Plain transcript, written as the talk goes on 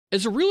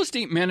As a real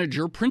estate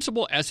manager,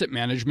 Principal Asset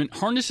Management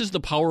harnesses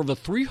the power of a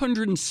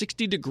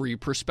 360-degree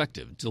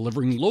perspective,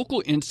 delivering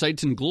local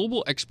insights and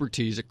global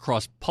expertise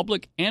across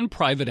public and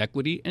private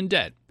equity and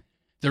debt.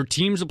 Their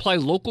teams apply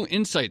local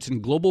insights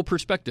and global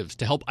perspectives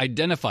to help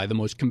identify the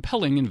most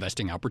compelling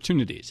investing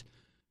opportunities.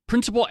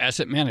 Principal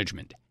Asset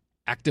Management.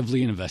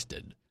 Actively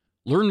invested.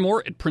 Learn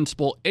more at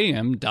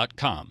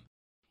principalam.com.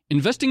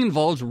 Investing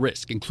involves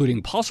risk,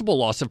 including possible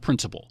loss of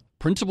principal.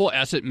 Principal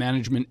Asset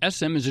Management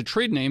SM is a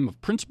trade name of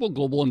Principal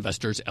Global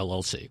Investors,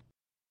 LLC.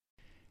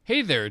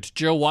 Hey there, it's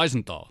Joe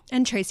Weisenthal.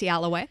 And Tracy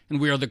Alloway. And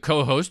we are the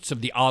co-hosts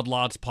of the Odd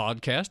Lots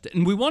podcast.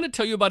 And we want to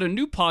tell you about a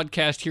new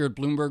podcast here at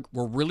Bloomberg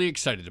we're really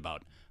excited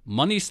about.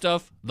 Money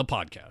Stuff, the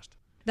podcast.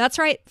 That's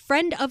right.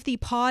 Friend of the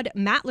pod,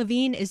 Matt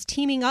Levine, is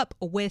teaming up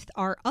with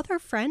our other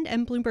friend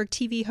and Bloomberg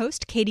TV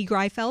host, Katie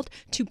Greifeld,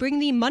 to bring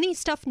the Money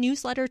Stuff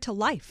newsletter to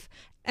life.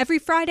 Every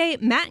Friday,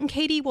 Matt and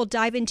Katie will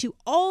dive into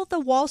all the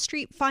Wall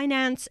Street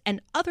finance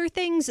and other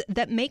things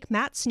that make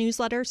Matt's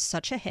newsletter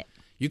such a hit.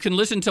 You can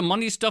listen to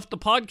Money Stuff, the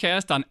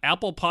podcast on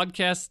Apple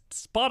Podcasts,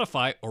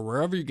 Spotify, or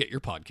wherever you get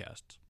your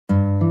podcasts.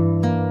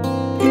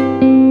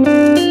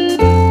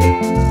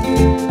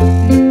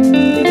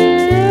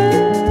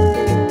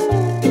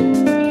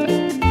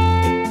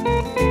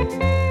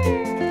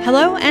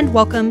 Hello and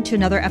welcome to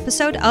another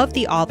episode of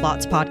the Odd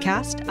Lots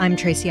podcast. I'm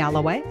Tracy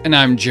Alloway. And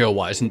I'm Joe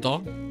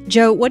Weisenthal.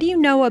 Joe, what do you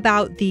know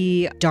about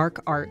the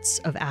dark arts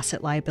of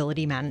asset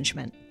liability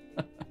management?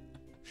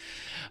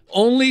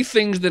 Only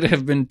things that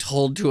have been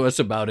told to us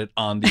about it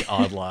on the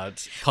Odd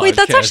Lots podcast. Wait,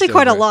 that's actually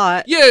quite a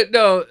lot. Yeah,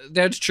 no,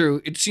 that's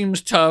true. It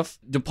seems tough.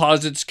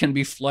 Deposits can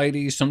be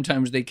flighty.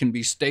 Sometimes they can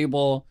be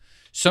stable.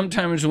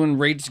 Sometimes when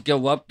rates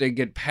go up, they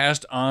get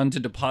passed on to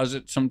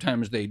deposit.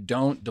 Sometimes they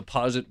don't.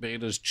 Deposit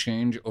betas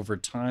change over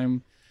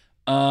time.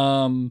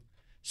 Some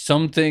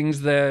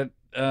things that,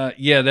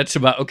 that's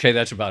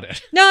about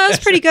it. No, that's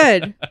pretty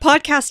good.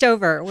 Podcast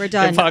over. We're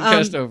done.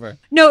 Podcast over.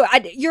 No,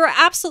 you're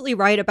absolutely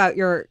right about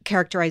your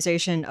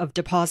characterization of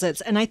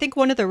deposits. And I think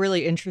one of the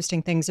really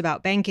interesting things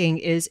about banking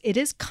is it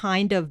is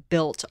kind of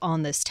built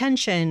on this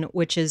tension,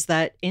 which is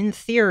that in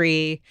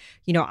theory,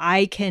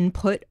 I can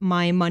put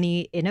my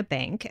money in a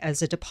bank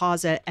as a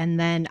deposit, and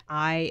then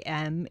I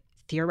am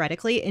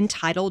theoretically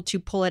entitled to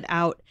pull it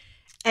out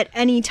at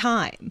any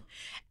time.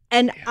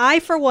 And I,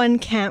 for one,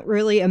 can't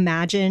really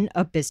imagine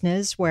a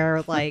business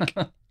where, like,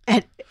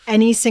 at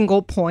any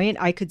single point,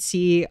 I could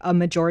see a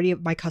majority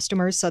of my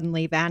customers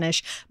suddenly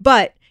vanish.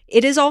 But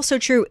it is also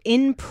true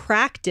in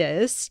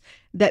practice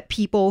that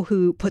people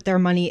who put their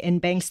money in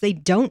banks, they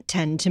don't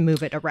tend to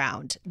move it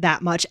around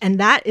that much. And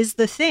that is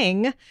the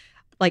thing,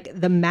 like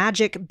the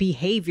magic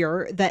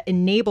behavior that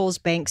enables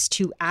banks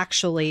to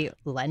actually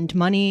lend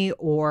money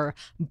or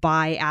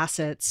buy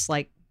assets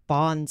like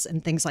bonds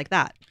and things like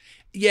that.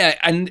 Yeah,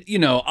 and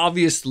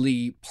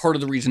obviously part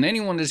of the reason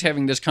anyone is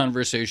having this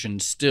conversation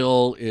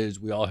still is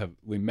we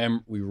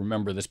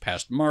remember this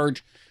past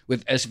March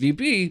with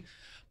SVB,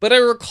 but I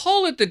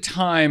recall at the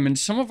time in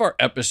some of our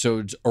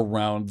episodes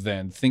around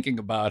then thinking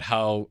about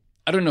how,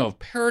 I don't know if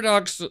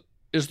paradox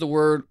is the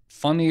word,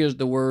 funny is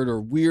the word,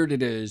 or weird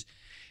it is,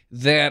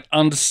 that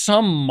on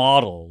some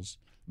models,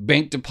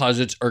 bank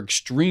deposits are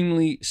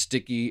extremely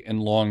sticky and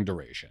long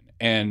duration.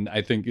 And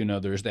I think,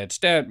 there's that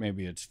stat,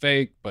 maybe it's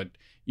fake, but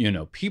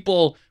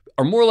people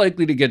are more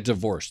likely to get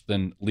divorced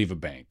than leave a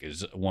bank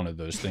is one of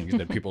those things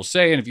that people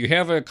say. And if you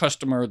have a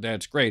customer,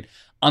 that's great.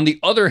 On the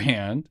other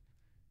hand,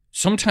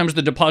 sometimes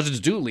the deposits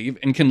do leave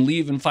and can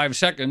leave in 5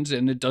 seconds,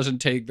 and it doesn't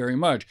take very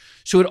much.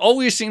 So it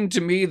always seemed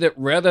to me that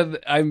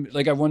I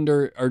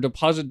wonder, are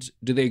deposits,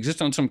 do they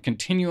exist on some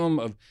continuum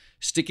of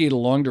sticky to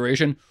long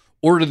duration,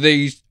 or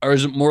is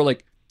it more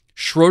like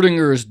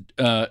Schrodinger's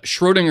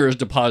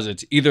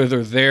deposits? Either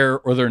they're there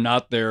or they're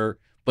not there,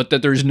 but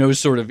that there's no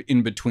sort of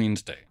in-between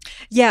state.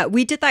 Yeah,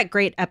 we did that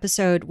great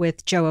episode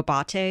with Joe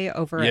Abate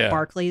over at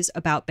Barclays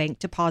about bank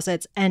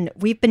deposits. And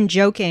we've been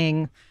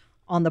joking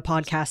on the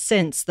podcast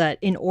since that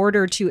in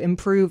order to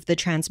improve the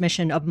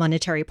transmission of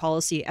monetary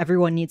policy,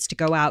 everyone needs to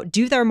go out,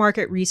 do their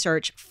market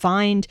research,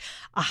 find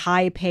a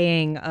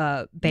high-paying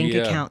bank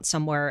account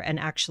somewhere and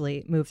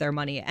actually move their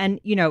money. And,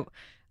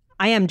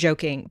 I am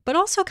joking, but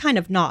also kind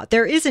of not.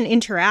 There is an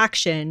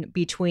interaction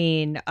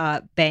between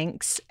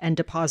banks and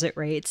deposit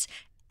rates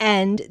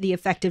and the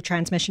effective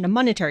transmission of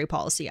monetary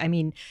policy. I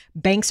mean,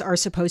 banks are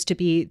supposed to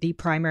be the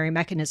primary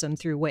mechanism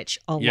through which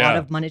a lot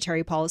of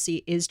monetary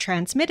policy is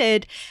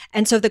transmitted.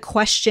 And so the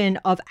question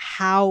of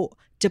how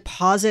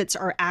deposits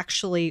are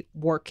actually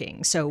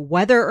working, so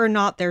whether or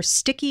not they're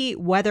sticky,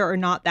 whether or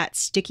not that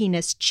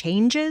stickiness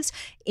changes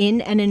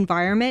in an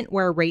environment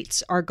where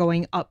rates are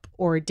going up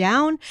or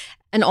down,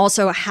 and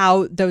also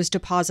how those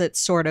deposits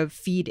sort of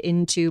feed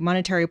into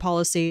monetary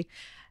policy,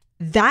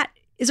 that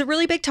is a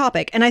really big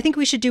topic, and I think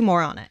we should do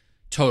more on it.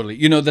 Totally.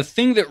 The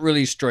thing that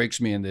really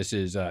strikes me in this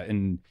is,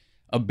 in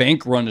a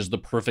bank run is the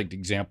perfect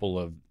example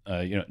of,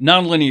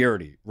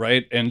 nonlinearity,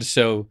 right? And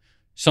so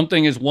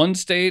something is one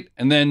state,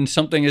 and then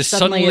something is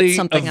suddenly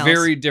a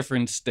very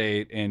different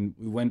state, and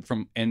we went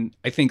from, and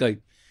I think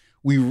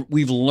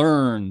we've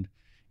learned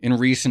in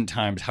recent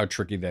times how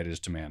tricky that is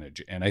to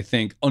manage. And I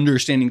think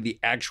understanding the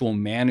actual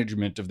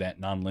management of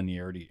that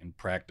nonlinearity in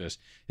practice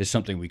is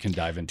something we can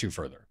dive into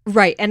further.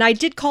 Right. And I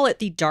did call it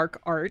the dark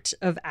art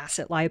of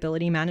asset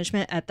liability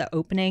management at the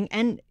opening.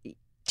 And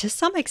to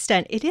some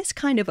extent, it is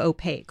kind of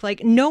opaque.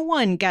 Like, no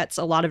one gets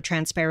a lot of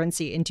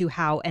transparency into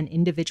how an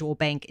individual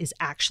bank is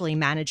actually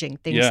managing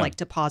things like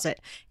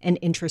deposit and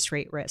interest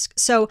rate risk.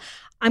 So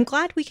I'm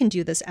glad we can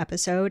do this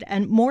episode.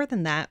 And more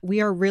than that, we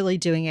are really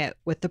doing it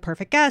with the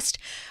perfect guest.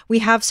 We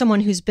have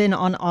someone who's been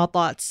on Odd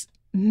Lots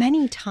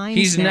many times.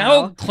 He's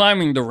now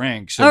climbing the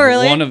ranks. Oh,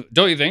 really?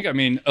 Don't you think? I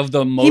mean, of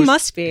the most. He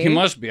must be. He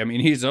must be. I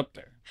mean, he's up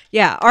there.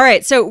 Yeah. All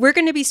right. So we're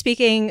going to be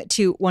speaking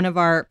to one of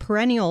our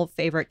perennial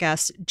favorite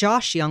guests,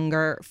 Josh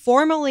Younger,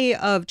 formerly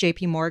of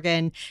JP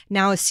Morgan,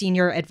 now a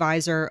senior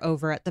advisor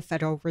over at the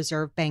Federal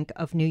Reserve Bank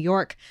of New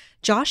York.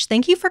 Josh,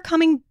 thank you for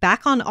coming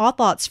back on Odd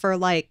Lots for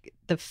like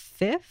the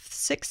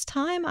sixth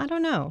time. I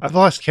don't know. I've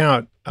lost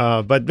count,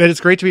 but it's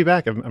great to be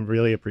back. I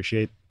really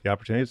appreciate the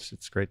opportunity.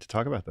 It's great to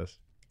talk about this.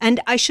 And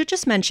I should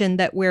just mention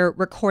that we're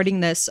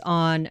recording this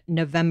on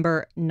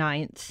November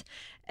 9th.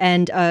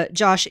 And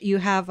Josh, you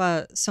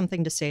have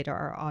something to say to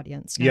our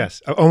audience now.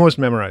 Yes, I almost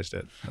memorized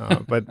it,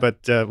 but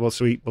we'll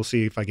see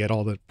if I get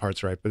all the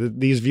parts right. But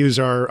these views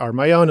are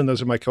my own, and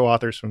those are my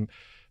co-authors from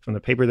the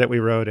paper that we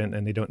wrote,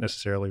 and they don't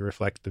necessarily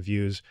reflect the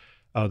views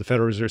of the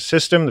Federal Reserve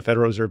System, the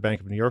Federal Reserve Bank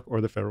of New York,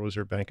 or the Federal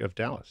Reserve Bank of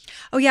Dallas.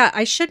 Oh yeah,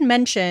 I should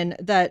mention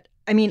that.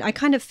 I mean, I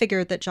kind of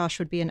figured that Josh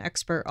would be an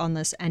expert on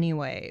this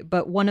anyway,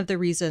 but one of the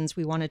reasons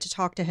we wanted to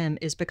talk to him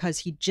is because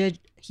he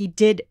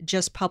did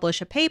just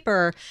publish a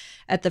paper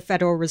at the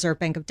Federal Reserve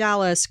Bank of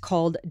Dallas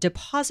called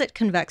Deposit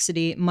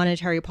Convexity,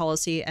 Monetary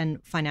Policy,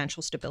 and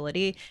Financial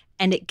Stability,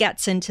 and it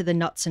gets into the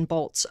nuts and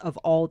bolts of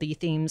all the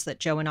themes that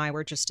Joe and I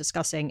were just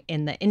discussing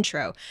in the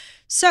intro.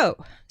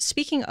 So,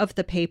 speaking of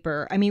the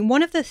paper, I mean,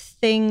 one of the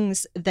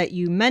things that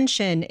you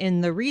mention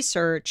in the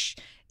research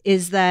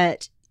is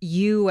that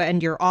you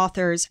and your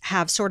authors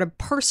have sort of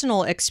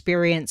personal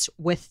experience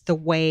with the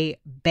way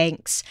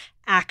banks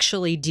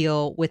actually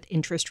deal with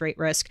interest rate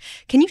risk.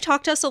 Can you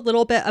talk to us a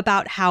little bit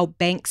about how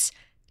banks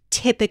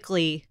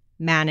typically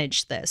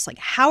manage this? Like,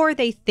 how are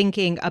they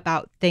thinking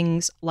about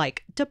things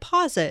like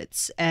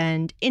deposits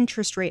and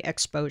interest rate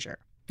exposure?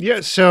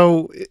 Yeah,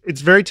 so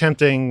it's very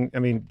tempting. I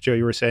mean, Joe,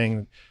 you were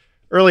saying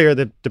earlier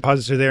that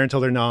deposits are there until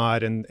they're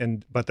not,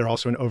 but they're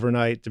also an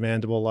overnight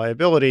demandable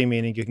liability,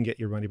 meaning you can get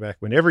your money back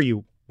whenever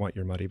you want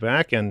your money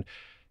back, and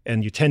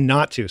you tend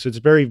not to. So it's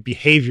a very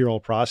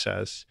behavioral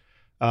process.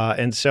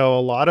 And so a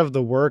lot of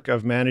the work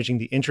of managing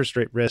the interest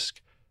rate risk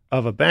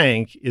of a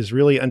bank is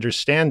really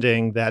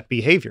understanding that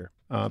behavior,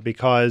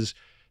 because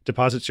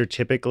deposits are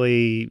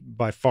typically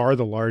by far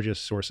the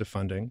largest source of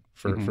funding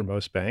for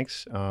most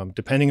banks.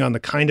 Depending on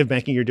the kind of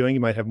banking you're doing,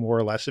 you might have more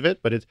or less of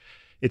it, but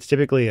it's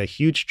typically a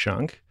huge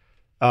chunk.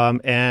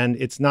 And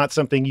it's not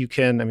something you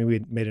can, I mean,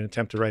 we made an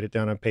attempt to write it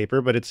down on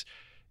paper, but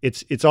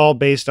it's all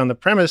based on the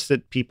premise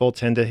that people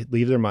tend to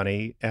leave their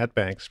money at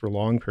banks for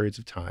long periods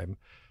of time,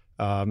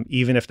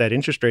 even if that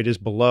interest rate is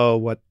below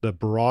what the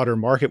broader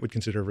market would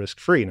consider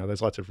risk-free. Now,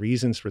 there's lots of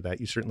reasons for that.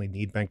 You certainly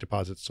need bank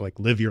deposits to like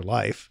live your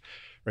life,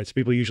 right? So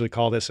people usually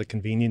call this a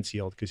convenience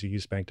yield because you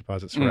use bank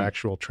deposits for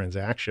actual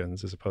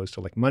transactions as opposed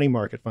to like money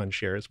market fund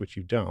shares, which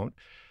you don't.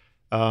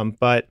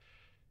 But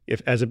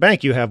if as a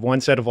bank, you have one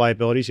set of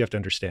liabilities you have to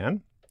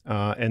understand.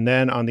 And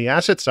then on the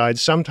asset side,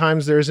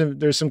 sometimes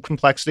there's some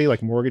complexity,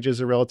 like mortgages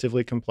are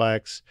relatively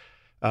complex.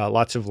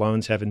 Lots of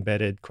loans have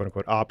embedded quote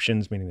unquote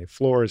options, meaning they have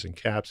floors and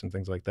caps and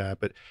things like that.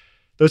 But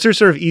those are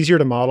sort of easier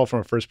to model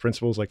from a first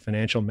principles like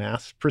financial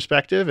math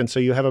perspective. And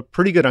so you have a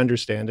pretty good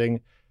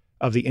understanding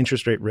of the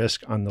interest rate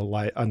risk on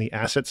the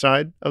asset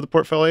side of the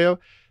portfolio.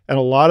 And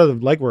a lot of the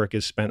legwork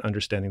is spent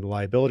understanding the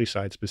liability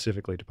side,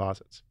 specifically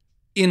deposits.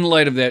 In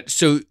light of that,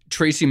 so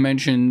Tracy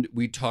mentioned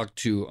we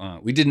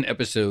did an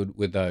episode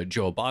with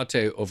Joe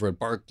Abate over at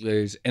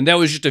Barclays, and that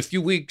was just a few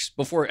weeks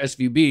before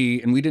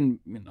SVB, and we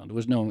didn't, there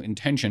was no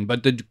intention.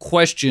 But the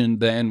question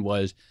then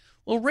was,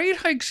 well,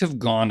 rates have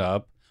gone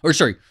up.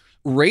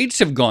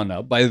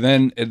 By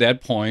then, at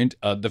that point,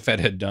 the Fed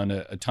had done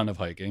a ton of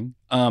hiking.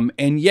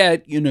 And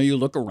yet, you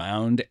look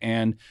around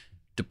and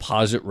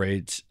deposit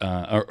rates,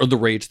 or the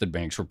rates that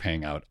banks were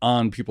paying out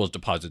on people's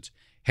deposits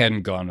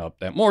hadn't gone up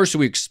that more. So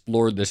we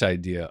explored this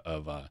idea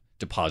of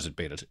deposit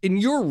betas. In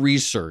your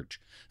research,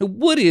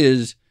 what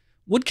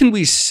can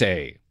we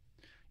say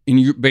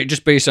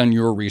just based on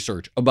your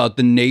research about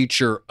the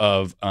nature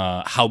of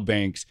how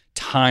banks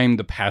time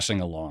the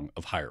passing along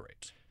of higher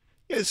rates?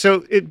 Yeah,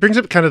 so it brings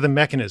up kind of the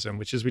mechanism,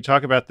 which is we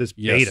talk about this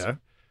beta.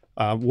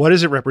 What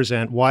does it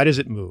represent? Why does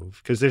it move?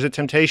 Because there's a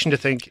temptation to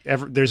think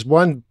there's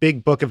one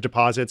big book of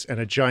deposits and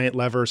a giant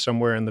lever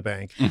somewhere in the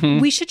bank.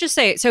 Mm-hmm. We should just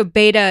say, so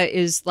beta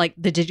is like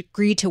the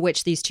degree to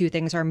which these two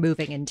things are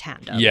moving in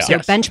tandem. Yeah. So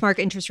benchmark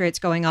interest rates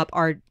going up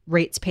are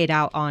rates paid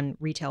out on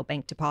retail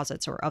bank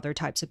deposits or other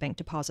types of bank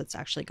deposits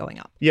actually going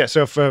up. Yeah,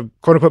 so if quote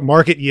unquote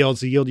market yields,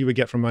 the yield you would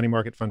get from money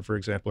market fund, for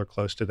example, are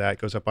close to that,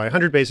 goes up by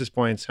 100 basis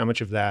points. How much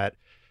of that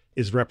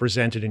is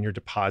represented in your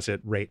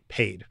deposit rate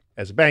paid.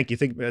 As a bank,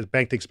 as a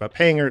bank thinks about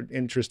paying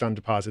interest on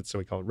deposits, so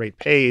we call it rate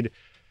paid.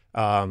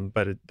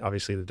 But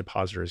obviously the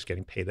depositor is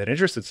getting paid that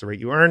interest. It's the rate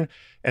you earn.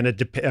 And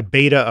a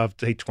beta of,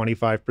 say,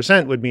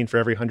 25% would mean for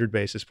every 100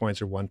 basis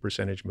points or 1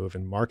 percentage move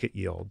in market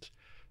yield,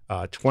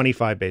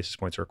 25 basis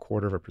points or a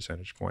quarter of a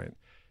percentage point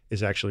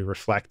is actually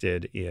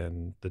reflected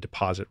in the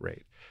deposit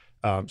rate.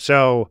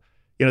 So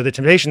the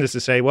temptation is to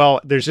say, well,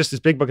 there's just this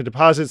big book of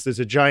deposits. There's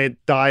a giant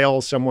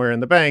dial somewhere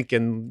in the bank,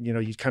 and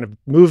you kind of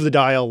move the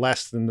dial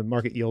less than the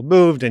market yield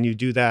moved, and you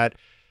do that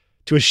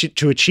to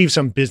achieve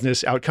some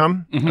business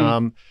outcome.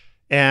 Mm-hmm.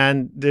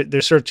 And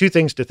there's sort of two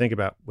things to think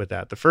about with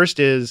that. The first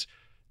is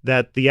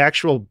that the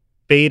actual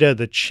beta,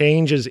 the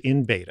changes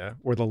in beta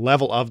or the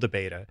level of the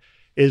beta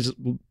is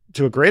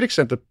to a great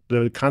extent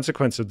the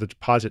consequence of the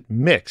deposit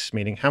mix,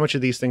 meaning how much of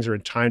these things are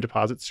in time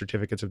deposits,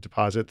 certificates of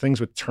deposit, things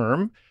with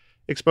term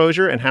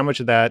exposure, and how much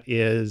of that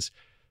is,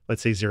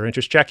 let's say, zero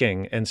interest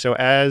checking. And so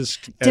as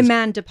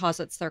demand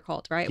deposits, they're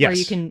called, right? Yes. Where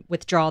you can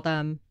withdraw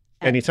them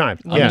anytime.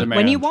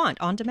 When you want,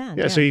 on demand.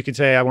 Yeah. So you could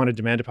say, I want a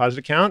demand deposit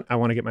account. I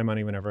want to get my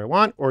money whenever I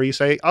want. Or you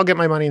say, I'll get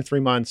my money in 3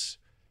 months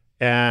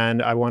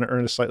and I want to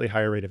earn a slightly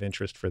higher rate of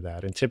interest for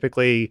that. And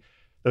typically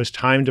those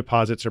time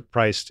deposits are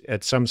priced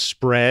at some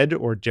spread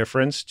or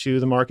difference to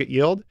the market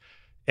yield.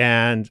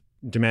 And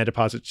demand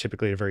deposits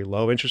typically at a very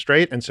low interest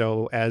rate. And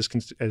so as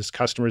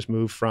customers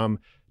move from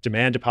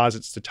demand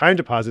deposits to time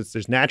deposits,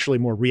 there's naturally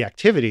more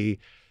reactivity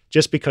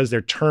just because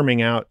they're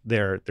terming out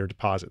their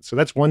deposits. So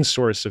that's one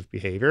source of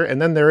behavior.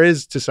 And then there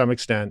is, to some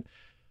extent,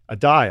 a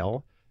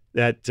dial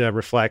that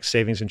reflects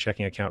savings and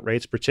checking account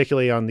rates,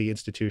 particularly on the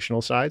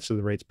institutional side. So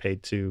the rates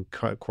paid to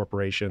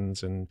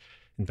corporations and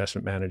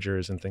investment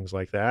managers and things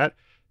like that,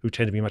 who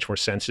tend to be much more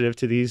sensitive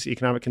to these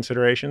economic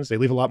considerations. They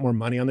leave a lot more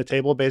money on the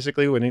table,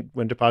 basically,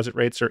 when deposit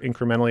rates are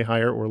incrementally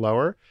higher or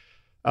lower.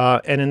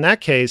 And in that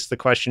case, the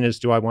question is,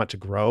 do I want to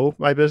grow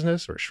my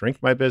business or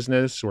shrink my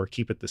business or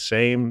keep it the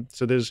same?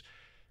 So there's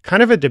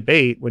kind of a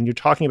debate when you're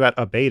talking about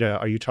a beta.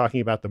 Are you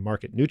talking about the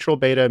market neutral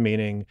beta,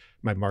 meaning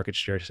my market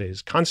share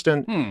stays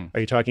constant?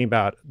 Are you talking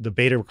about the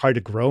beta required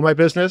to grow my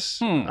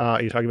business?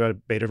 Are you talking about a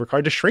beta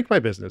required to shrink my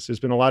business? There's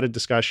been a lot of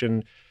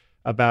discussion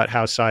about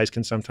how size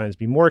can sometimes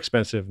be more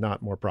expensive,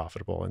 not more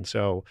profitable. And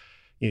so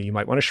you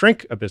might want to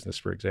shrink a business,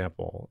 for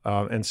example.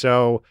 And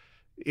so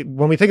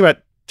when we think about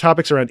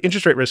topics around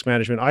interest rate risk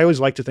management, I always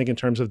like to think in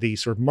terms of the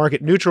sort of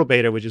market neutral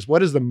beta, which is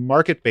what is the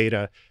market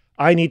beta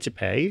I need to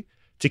pay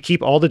to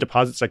keep all the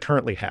deposits I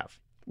currently have,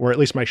 or at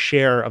least my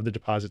share of the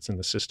deposits in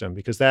the system,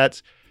 because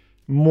that's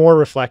more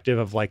reflective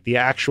of like the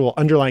actual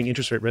underlying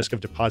interest rate risk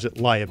of deposit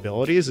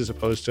liabilities as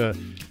opposed to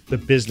the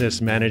business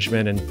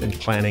management and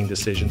planning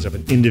decisions of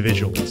an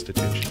individual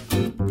institution.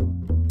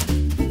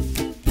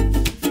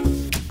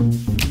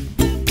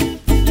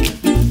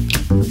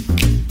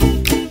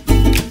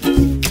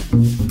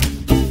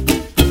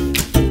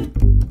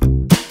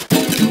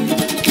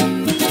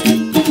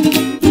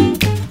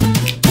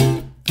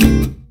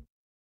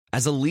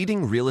 As a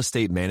leading real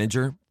estate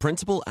manager,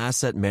 Principal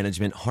Asset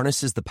Management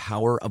harnesses the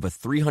power of a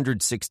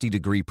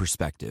 360-degree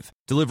perspective,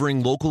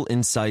 delivering local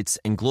insights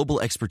and global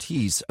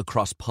expertise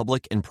across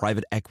public and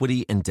private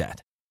equity and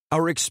debt.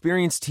 Our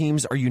experienced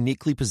teams are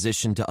uniquely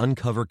positioned to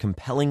uncover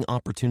compelling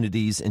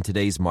opportunities in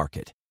today's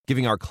market,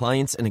 giving our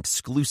clients an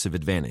exclusive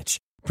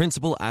advantage.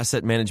 Principal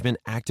Asset Management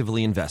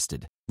actively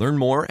invested. Learn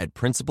more at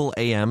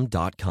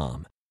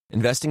principalam.com.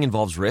 Investing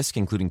involves risk,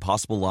 including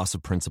possible loss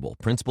of principal.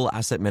 Principal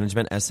Asset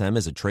Management SM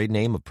is a trade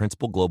name of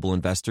Principal Global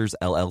Investors,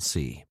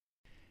 LLC.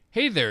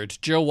 Hey there, it's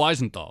Joe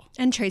Weisenthal.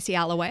 And Tracy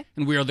Alloway.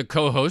 And we are the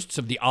co-hosts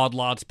of the Odd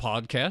Lots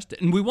podcast.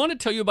 And we want to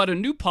tell you about a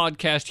new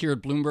podcast here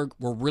at Bloomberg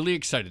we're really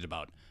excited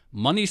about.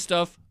 Money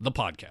Stuff, the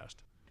podcast.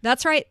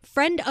 That's right.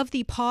 Friend of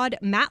the pod,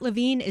 Matt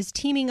Levine, is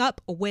teaming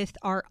up with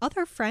our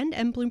other friend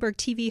and Bloomberg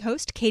TV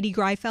host, Katie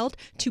Greifeld,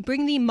 to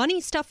bring the Money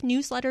Stuff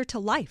newsletter to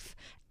life.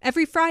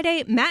 Every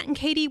Friday, Matt and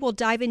Katie will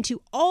dive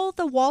into all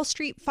the Wall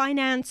Street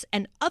finance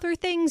and other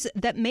things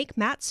that make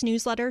Matt's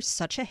newsletter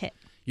such a hit.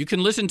 You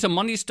can listen to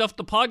Money Stuff,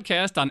 the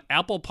podcast on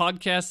Apple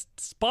Podcasts,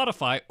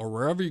 Spotify, or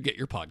wherever you get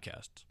your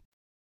podcasts.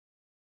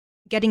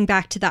 Getting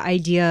back to the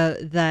idea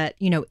that,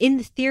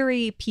 in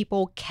theory,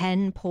 people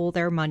can pull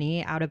their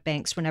money out of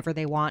banks whenever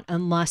they want,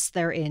 unless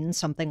they're in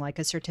something like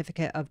a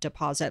certificate of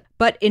deposit.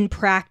 But in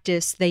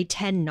practice, they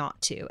tend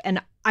not to.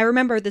 And I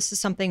remember this is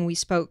something we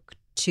spoke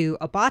to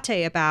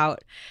Abate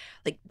about.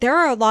 Like, there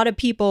are a lot of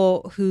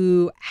people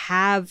who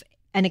have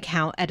an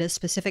account at a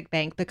specific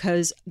bank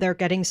because they're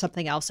getting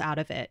something else out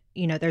of it.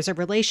 There's a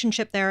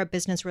relationship there, a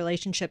business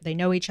relationship. They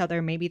know each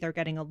other. Maybe they're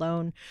getting a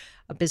loan,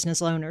 a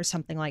business loan or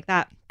something like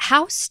that.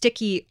 How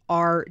sticky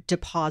are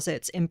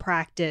deposits in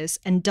practice?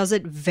 And does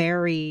it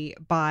vary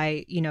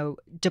by,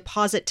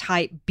 deposit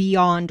type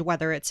beyond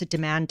whether it's a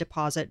demand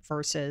deposit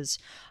versus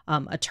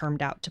a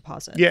termed out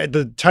deposit? Yeah,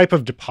 the type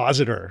of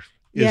depositor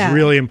is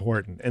really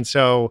important. And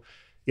so,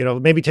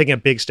 maybe taking a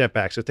big step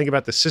back. So think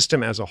about the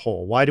system as a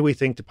whole. Why do we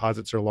think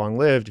deposits are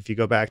long-lived? If you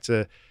go back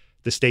to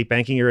the state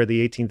banking era of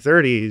the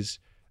 1830s,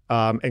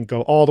 and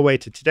go all the way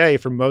to today.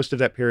 For most of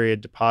that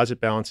period,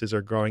 deposit balances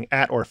are growing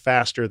at or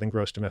faster than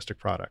gross domestic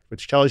product,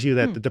 which tells you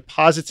that the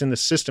deposits in the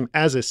system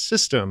as a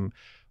system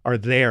are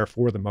there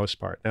for the most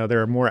part. Now,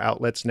 there are more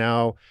outlets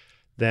now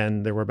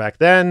than there were back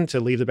then to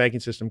leave the banking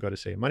system, go to,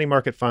 say, a money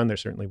market fund. There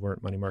certainly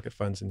weren't money market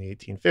funds in the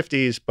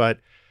 1850s, but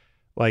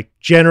like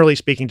generally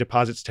speaking,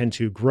 deposits tend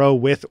to grow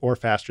with or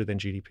faster than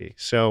GDP.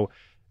 So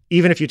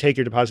even if you take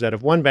your deposit out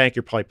of one bank,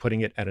 you're probably putting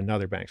it at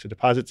another bank. So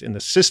deposits in the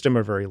system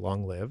are very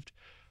long-lived.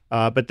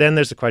 But then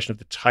there's the question of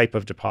the type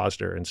of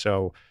depositor. And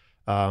so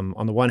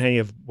on the one hand, you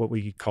have what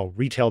we call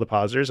retail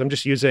depositors. I'm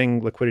just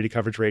using liquidity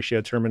coverage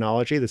ratio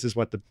terminology. This is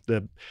what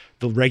the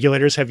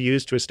regulators have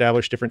used to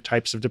establish different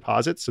types of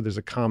deposits. So there's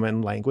a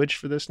common language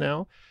for this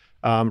now.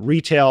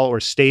 Retail or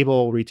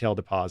stable retail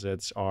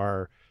deposits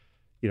are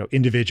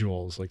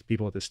individuals like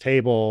people at this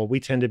table. We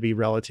tend to be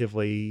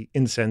relatively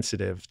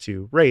insensitive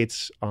to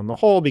rates on the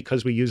whole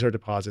because we use our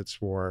deposits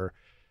for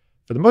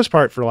the most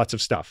part, for lots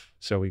of stuff.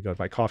 So we go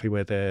buy coffee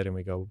with it, and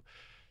we go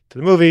to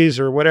the movies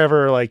or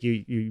whatever. Like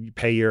you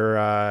pay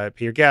your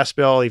gas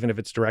bill, even if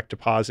it's direct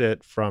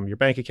deposit from your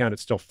bank account.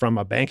 It's still from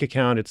a bank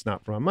account. It's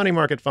not from a money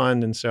market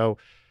fund. And so,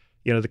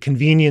 the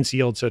convenience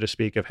yield, so to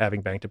speak, of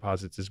having bank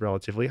deposits is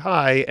relatively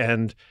high.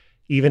 And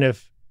even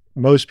if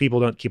most people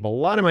don't keep a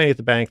lot of money at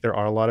the bank, there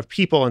are a lot of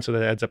people, and so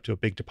that adds up to a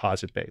big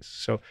deposit base.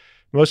 So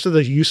most of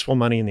the useful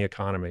money in the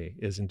economy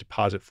is in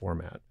deposit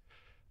format.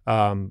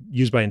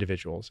 Used by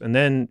individuals. And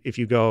then if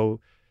you go,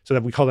 so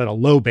that we call that a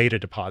low beta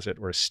deposit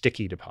or a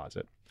sticky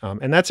deposit.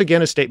 And that's,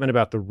 again, a statement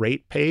about the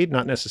rate paid,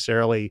 not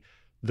necessarily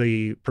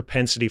the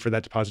propensity for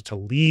that deposit to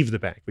leave the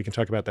bank. We can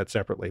talk about that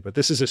separately. But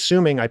this is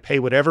assuming I pay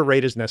whatever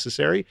rate is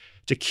necessary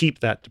to keep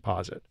that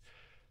deposit.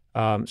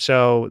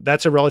 So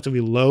that's a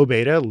relatively low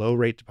beta, low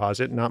rate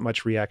deposit, not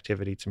much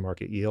reactivity to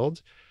market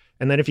yields.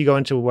 And then if you go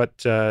into what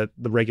the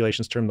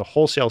regulations term the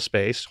wholesale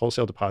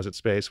deposit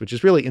space, which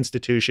is really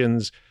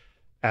institutions,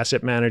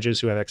 asset managers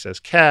who have excess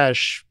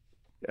cash,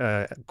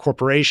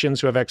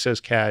 corporations who have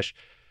excess cash,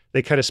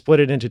 they kind of split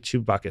it into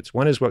two buckets.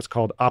 One is what's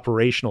called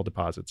operational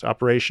deposits.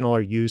 Operational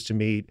are used to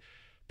meet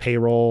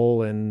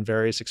payroll and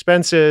various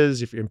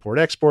expenses. If you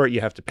import-export,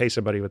 you have to pay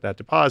somebody with that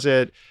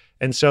deposit.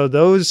 And so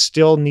those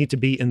still need to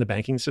be in the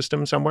banking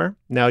system somewhere.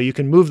 Now, you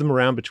can move them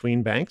around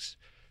between banks,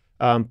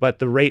 but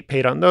the rate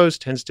paid on those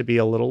tends to be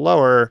a little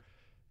lower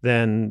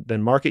than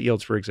market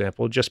yields, for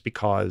example, just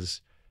because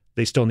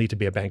they still need to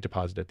be a bank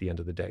deposit at the end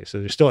of the day. So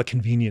there's still a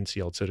convenience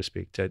yield, so to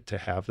speak, to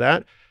have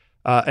that.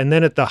 And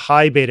then at the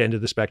high beta end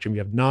of the spectrum,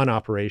 you have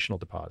non-operational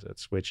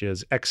deposits, which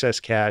is excess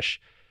cash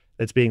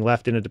that's being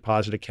left in a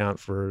deposit account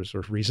for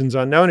sort of reasons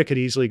unknown. It could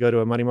easily go to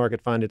a money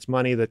market fund. It's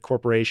money that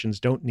corporations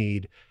don't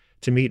need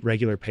to meet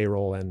regular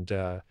payroll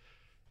and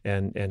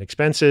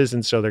expenses.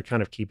 And so they're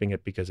kind of keeping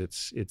it because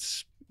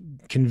it's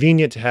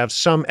convenient to have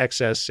some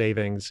excess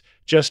savings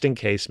just in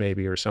case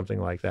maybe or something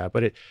like that.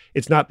 But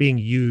it's not being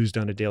used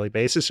on a daily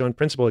basis. So in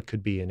principle, it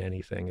could be in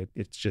anything.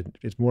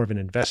 It's more of an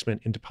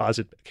investment in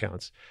deposit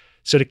accounts.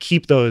 So to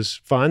keep those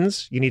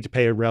funds, you need to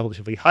pay a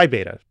relatively high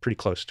beta, pretty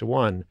close to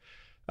 1,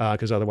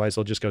 because otherwise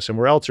they'll just go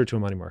somewhere else or to a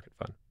money market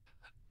fund.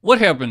 What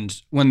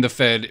happens when the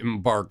Fed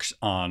embarks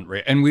on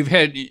rate? And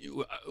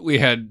we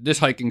had this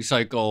hiking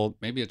cycle,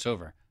 maybe it's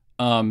over.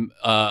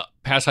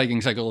 Past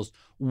hiking cycles.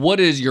 What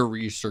does your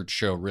research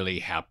show really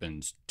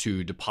happens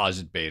to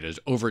deposit betas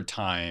over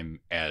time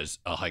as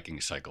a hiking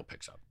cycle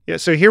picks up? Yeah,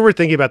 so here we're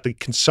thinking about the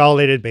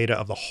consolidated beta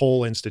of the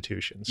whole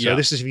institution. So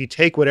this is if you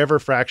take whatever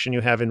fraction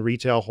you have in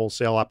retail,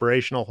 wholesale,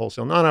 operational,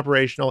 wholesale,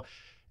 non-operational,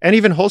 and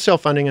even wholesale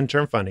funding and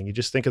term funding. You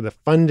just think of the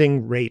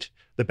funding rate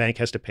the bank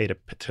has to pay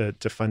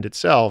to fund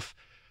itself.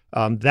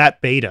 That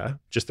beta,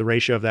 just the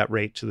ratio of that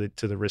rate to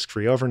the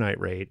risk-free overnight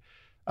rate,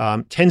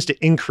 tends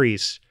to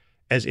increase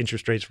as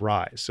interest rates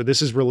rise. So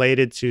this is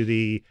related to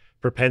the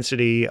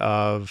propensity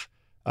of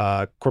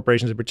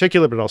corporations in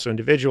particular, but also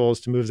individuals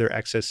to move their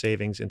excess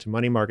savings into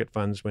money market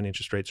funds when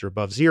interest rates are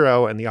above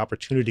zero, and the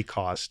opportunity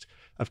cost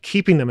of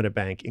keeping them in a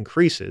bank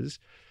increases.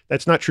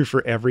 That's not true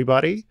for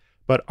everybody,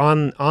 but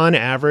on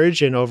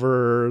average and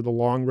over the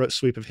long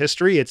sweep of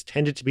history, it's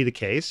tended to be the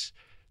case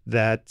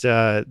that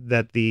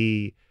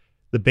the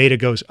beta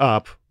goes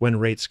up when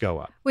rates go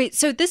up. Wait,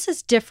 so this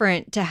is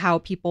different to how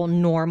people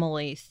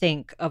normally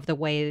think of the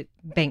way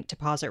bank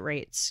deposit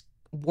rates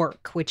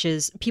work, which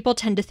is people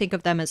tend to think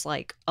of them as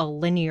like a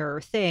linear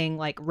thing,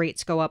 like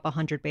rates go up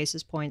 100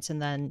 basis points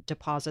and then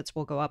deposits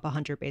will go up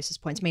 100 basis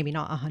points, maybe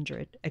not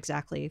 100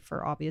 exactly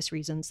for obvious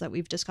reasons that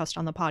we've discussed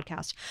on the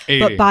podcast.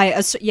 80.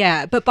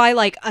 But by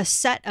like a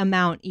set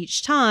amount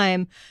each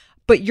time.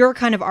 But you're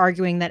kind of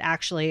arguing that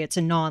actually it's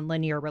a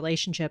non-linear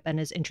relationship, and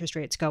as interest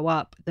rates go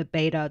up,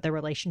 the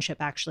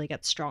relationship actually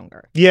gets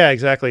stronger. Yeah,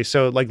 exactly.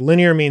 So like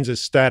linear means a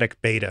static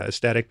beta. A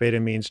static beta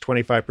means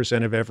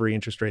 25% of every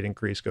interest rate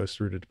increase goes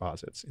through to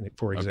deposits,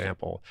 for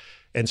example.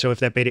 Okay. And so if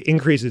that beta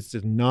increases,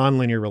 it's a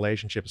non-linear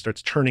relationship. It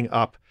starts turning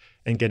up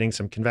and getting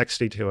some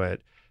convexity to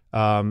it.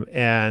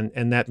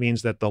 And that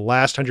means that the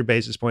last 100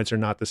 basis points are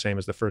not the same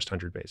as the first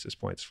 100 basis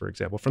points, for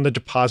example, from the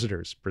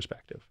depositor's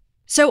perspective.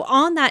 So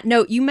on that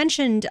note, you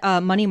mentioned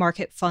money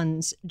market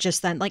funds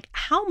just then. Like,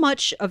 how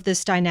much of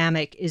this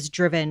dynamic is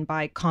driven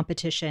by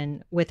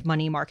competition with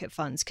money market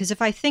funds? Because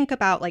if I think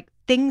about like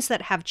things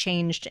that have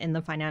changed in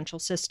the financial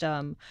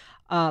system,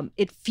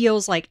 it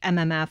feels like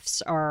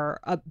MMFs are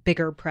a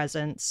bigger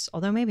presence,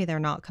 although maybe they're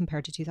not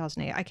compared to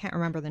 2008. I can't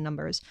remember the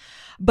numbers.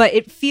 But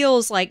it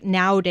feels like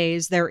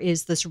nowadays there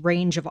is this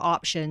range of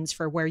options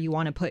for where you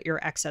want to put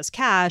your excess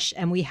cash.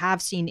 And we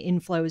have seen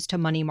inflows to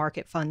money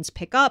market funds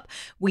pick up.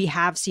 We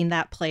have seen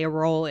that play a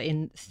role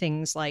in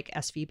things like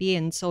SVB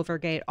and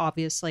Silvergate,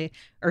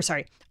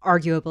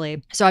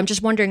 arguably. So I'm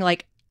just wondering,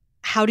 like,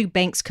 how do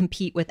banks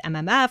compete with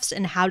MMFs,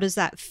 and how does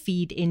that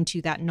feed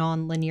into that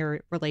nonlinear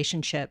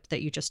relationship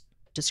that you just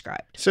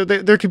described? So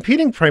they're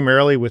competing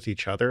primarily with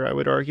each other, I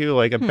would argue.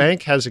 Like a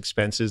bank has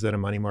expenses that a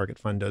money market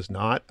fund does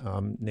not,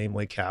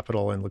 namely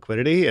capital and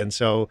liquidity. And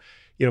so,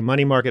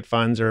 money market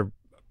funds are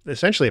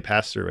essentially a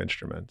pass-through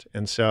instrument.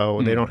 And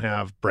so they don't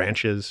have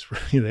branches,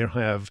 they don't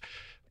have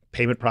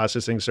payment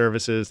processing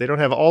services, they don't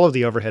have all of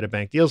the overhead a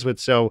bank deals with.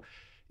 So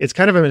it's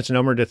kind of a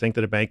misnomer to think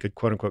that a bank could,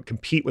 quote unquote,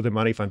 compete with a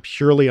money fund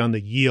purely on the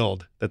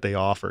yield that they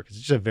offer, because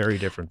it's just a very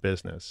different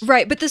business.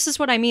 Right. But this is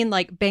what I mean.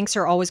 Like, banks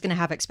are always going to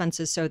have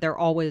expenses, so they're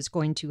always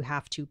going to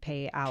have to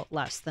pay out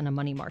less than a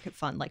money market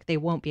fund. Like, they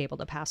won't be able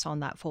to pass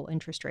on that full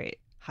interest rate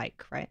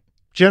hike, right?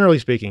 Generally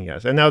speaking,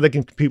 yes. And now they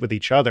can compete with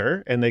each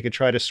other, and they could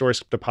try to source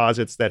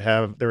deposits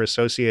that they're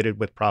associated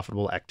with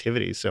profitable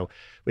activities. So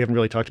we haven't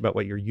really talked about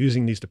what you're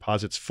using these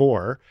deposits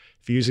for.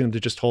 If you're using them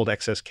to just hold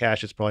excess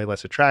cash, it's probably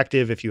less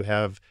attractive. If you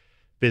have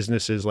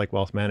businesses like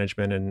wealth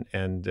management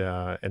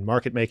and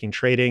market making,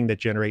 trading that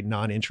generate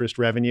non-interest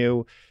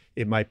revenue,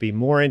 it might be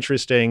more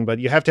interesting. But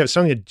you have to have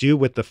something to do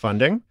with the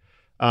funding.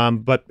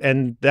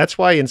 And that's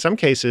why in some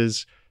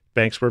cases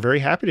banks were very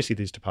happy to see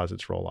these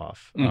deposits roll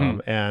off.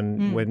 When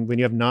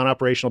you have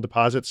non-operational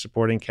deposits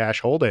supporting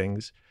cash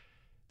holdings,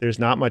 there's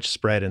not much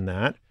spread in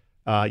that.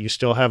 You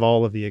still have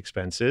all of the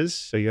expenses.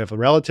 So you have a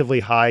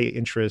relatively high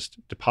interest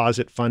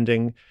deposit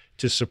funding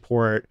to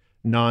support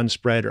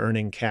non-spread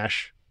earning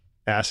cash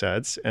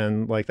assets.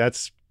 And like,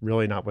 that's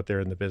really not what they're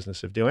in the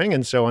business of doing.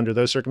 And so under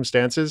those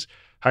circumstances,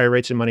 higher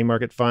rates in money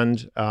market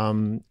fund,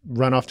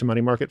 runoff to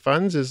money market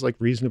funds is like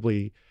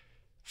reasonably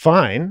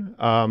fine.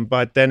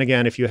 But then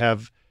again, if you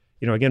have,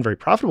 again, very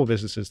profitable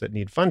businesses that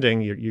need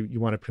funding, you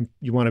want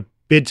to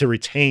bid to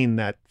retain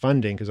that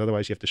funding, because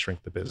otherwise you have to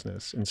shrink the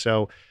business. And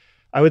so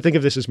I would think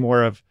of this as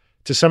more of,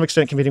 to some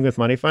extent, competing with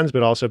money funds,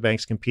 but also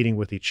banks competing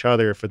with each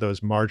other for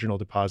those marginal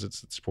deposits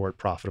that support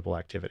profitable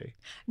activity.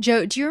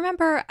 Joe, do you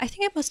remember, I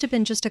think it must have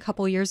been just a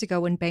couple of years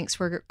ago when banks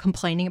were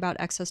complaining about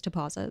excess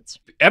deposits?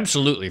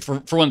 Absolutely.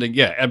 For one thing,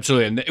 yeah,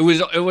 absolutely. And it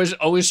was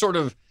always sort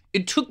of,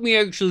 it took me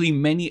actually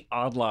many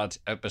Odd Lots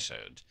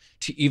episodes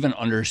to even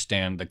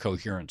understand the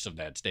coherence of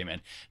that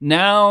statement.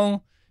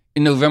 Now,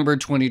 in November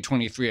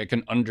 2023, I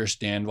can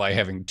understand why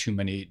having too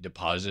many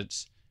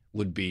deposits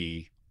would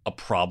be a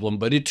problem,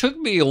 but it took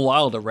me a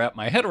while to wrap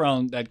my head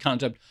around that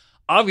concept.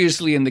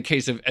 Obviously, in the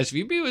case of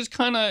SVB, it was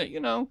kind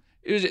of,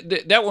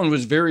 that one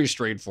was very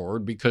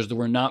straightforward because there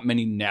were not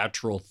many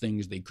natural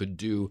things they could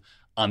do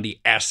on the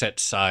asset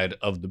side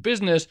of the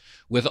business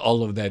with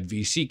all of that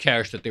VC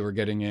cash that they were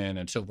getting in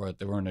and so forth.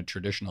 They weren't a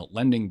traditional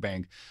lending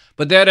bank.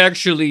 But that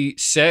actually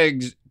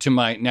segs to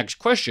my next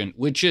question,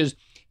 which is,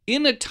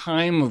 in a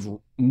time of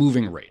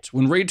moving rates,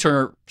 when rates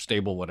are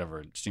stable,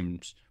 whatever, it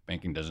seems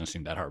banking doesn't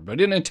seem that hard,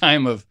 but in a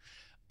time of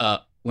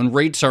when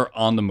rates are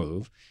on the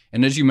move,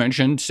 and as you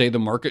mentioned, say the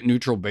market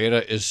neutral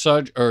beta is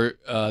such, or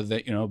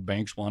that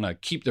banks want to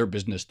keep their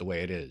business the way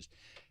it is,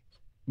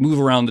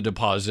 move around the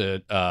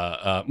deposit,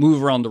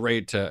 move around the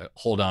rate to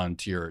hold on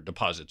to your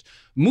deposits.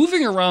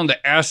 Moving around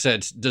the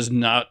assets does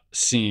not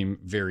seem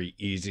very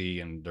easy,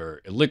 and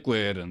they're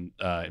illiquid, and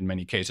in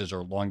many cases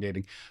are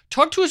elongating.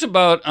 Talk to us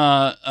about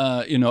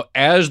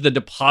as the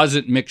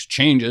deposit mix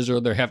changes or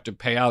they have to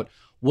pay out,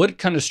 what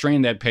kind of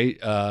strain that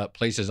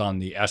places on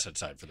the asset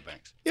side for the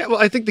banks? Yeah, well,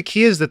 I think the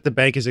key is that the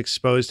bank is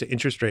exposed to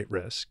interest rate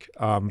risk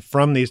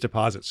from these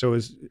deposits. So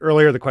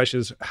earlier, the question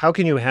is, how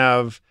can you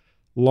have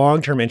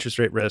long-term interest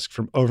rate risk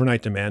from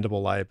overnight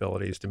demandable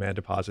liabilities, demand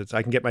deposits?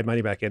 I can get my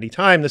money back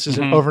anytime. This is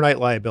an overnight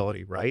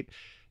liability, right?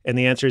 And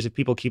the answer is, if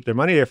people keep their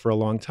money there for a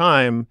long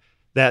time,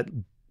 that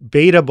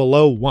beta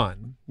below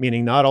 1,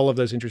 meaning not all of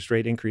those interest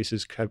rate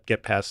increases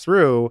get passed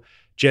through,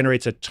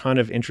 generates a ton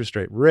of interest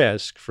rate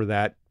risk for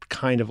that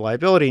kind of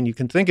liability. And you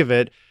can think of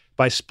it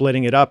by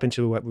splitting it up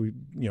into what we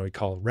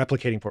call a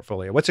replicating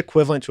portfolio. What's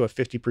equivalent to a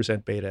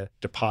 50% beta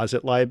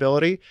deposit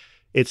liability?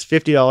 It's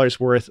 $50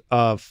 worth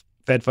of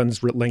Fed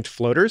funds linked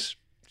floaters,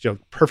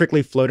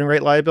 perfectly floating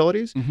rate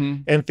liabilities,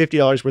 and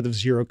 $50 worth of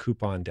zero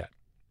coupon debt.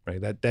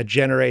 Right, that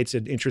generates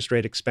an interest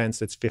rate expense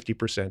that's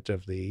 50%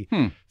 of the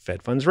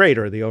Fed funds rate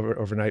or the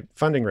overnight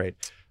funding rate.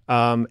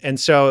 And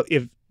so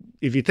if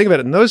you think about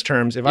it in those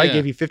terms, if I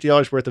gave you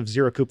 $50 worth of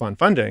zero coupon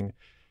funding,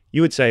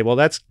 you would say, well,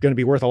 that's going to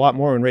be worth a lot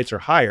more when rates are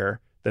higher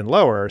than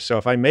lower. So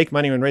if I make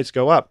money when rates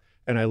go up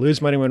and I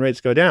lose money when rates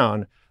go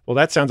down, well,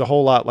 that sounds a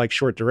whole lot like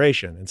short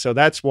duration. And so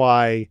that's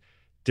why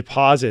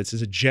deposits,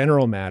 as a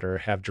general matter,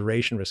 have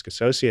duration risk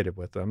associated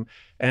with them.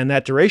 And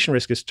that duration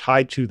risk is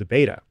tied to the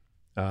beta,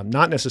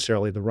 not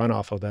necessarily the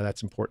runoff, although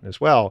that's important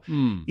as well.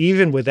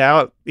 Even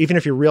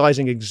if you're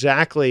realizing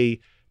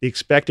exactly the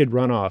expected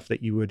runoff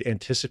that you would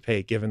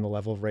anticipate given the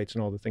level of rates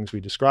and all the things we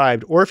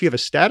described, or if you have a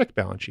static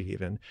balance sheet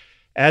even,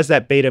 as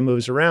that beta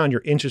moves around,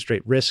 your interest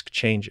rate risk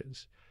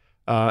changes.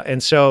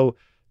 And so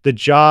the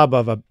job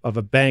of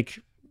a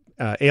bank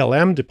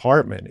ALM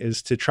department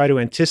is to try to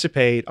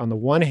anticipate, on the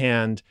one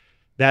hand,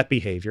 that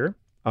behavior,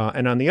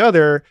 and on the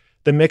other,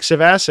 the mix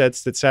of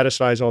assets that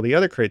satisfies all the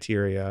other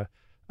criteria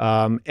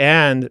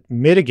and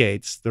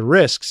mitigates the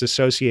risks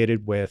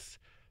associated with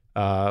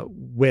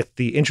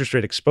the interest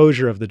rate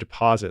exposure of the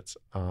deposits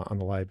on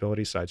the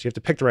liability side. So you have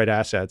to pick the right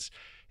assets.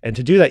 And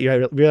to do that, you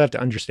really have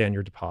to understand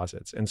your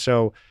deposits. And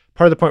so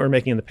part of the point we're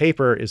making in the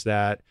paper is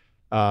that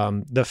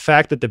the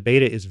fact that the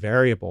beta is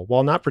variable,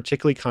 while not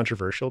particularly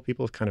controversial,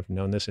 people have kind of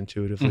known this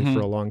intuitively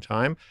for a long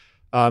time,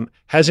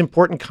 has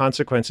important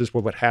consequences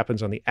for what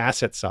happens on the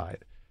asset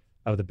side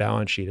of the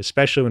balance sheet,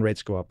 especially when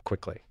rates go up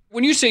quickly.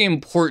 When you say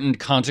important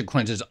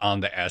consequences on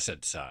the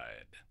asset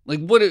side, like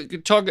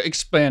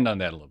expand on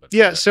that a little bit.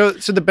 Yeah, so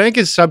the bank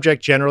is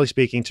subject, generally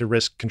speaking, to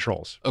risk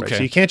controls. Right? Okay.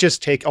 So you can't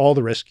just take all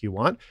the risk you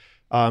want.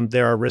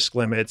 There are risk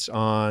limits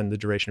on the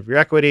duration of your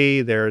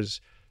equity. There's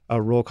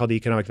a rule called the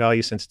economic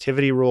value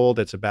sensitivity rule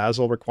that's a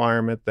Basel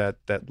requirement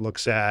that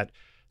looks at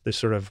the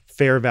sort of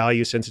fair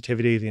value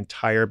sensitivity of the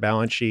entire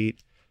balance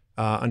sheet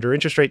under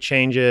interest rate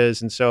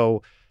changes. And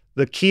so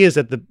the key is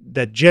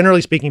that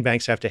generally speaking,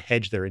 banks have to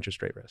hedge their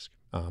interest rate risk.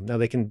 Now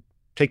they can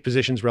take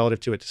positions relative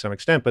to it to some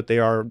extent, but they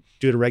are,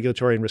 due to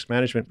regulatory and risk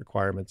management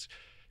requirements,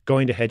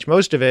 going to hedge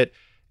most of it.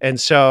 And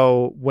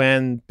so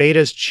when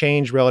betas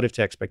change relative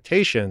to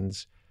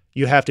expectations,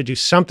 you have to do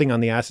something on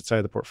the asset side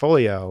of the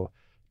portfolio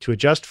to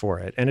adjust for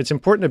it. And it's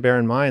important to bear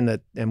in mind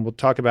that, and we'll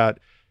talk about,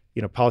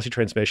 policy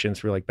transmission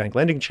through like bank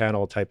lending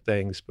channel type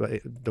things,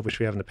 which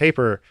we have in the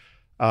paper.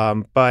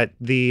 But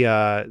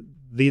the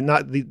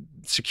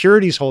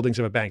securities holdings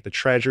of a bank, the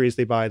treasuries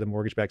they buy, the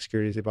mortgage-backed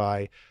securities they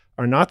buy,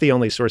 are not the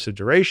only source of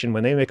duration.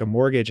 When they make a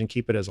mortgage and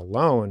keep it as a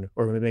loan,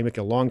 or when they make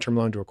a long-term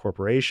loan to a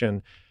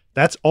corporation,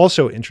 that's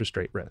also interest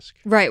rate risk.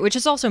 Right, which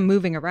is also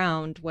moving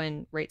around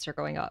when rates are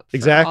going up.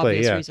 Exactly, for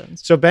obvious yeah.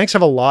 reasons. So banks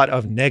have a lot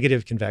of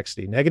negative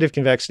convexity. Negative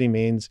convexity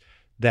means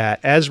that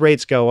as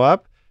rates go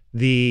up,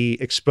 the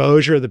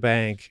exposure of the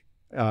bank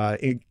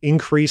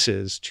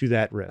increases to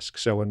that risk.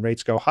 So when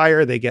rates go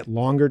higher, they get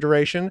longer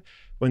duration.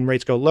 When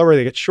rates go lower,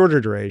 they get shorter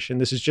duration.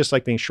 This is just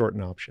like being short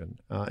an option.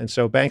 And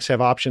so banks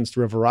have options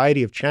through a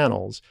variety of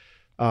channels.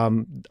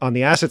 On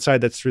the asset side,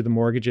 that's through the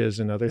mortgages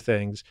and other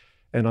things.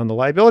 And on the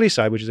liability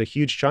side, which is a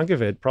huge chunk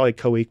of it, probably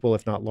co-equal,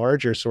 if not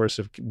larger, source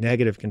of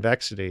negative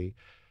convexity,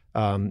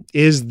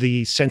 is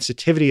the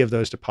sensitivity of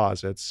those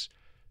deposits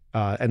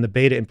and the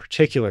beta in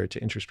particular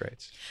to interest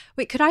rates.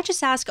 Wait, could I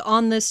just ask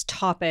on this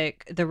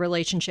topic, the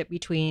relationship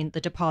between the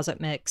deposit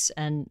mix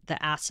and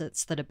the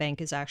assets that a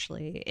bank is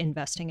actually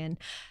investing in?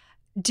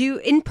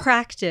 In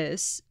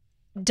practice,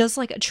 does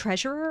like a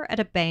treasurer at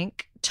a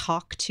bank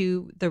talk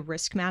to the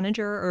risk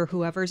manager or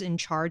whoever's in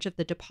charge of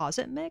the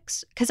deposit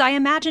mix? Because I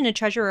imagine a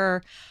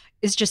treasurer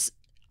is just,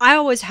 I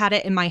always had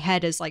it in my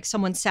head as like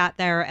someone sat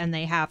there and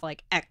they have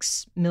like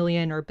X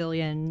million or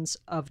billions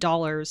of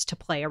dollars to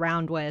play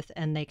around with,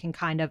 and they can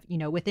kind of,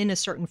 within a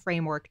certain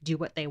framework, do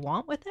what they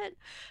want with it.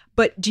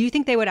 But do you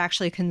think they would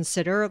actually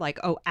consider like,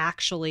 oh,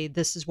 actually,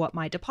 this is what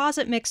my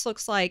deposit mix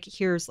looks like.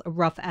 Here's a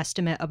rough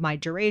estimate of my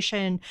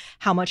duration,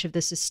 how much of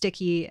this is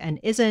sticky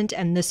and isn't,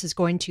 and this is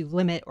going to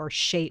limit or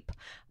shape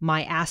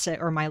my asset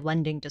or my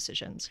lending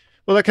decisions?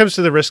 Well, that comes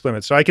to the risk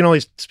limit. So I can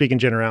only speak in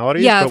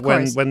generalities. Yeah,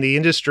 but when the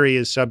industry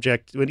is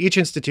subject, when each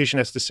institution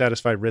has to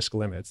satisfy risk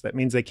limits, that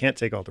means they can't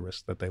take all the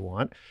risks that they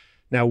want.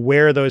 Now,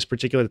 where those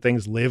particular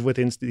things live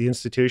within the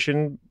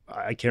institution,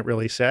 I can't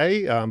really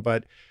say.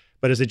 But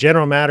as a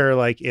general matter,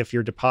 like if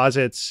your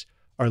deposits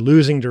are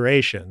losing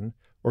duration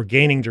or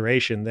gaining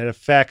duration, that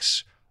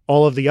affects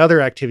all of the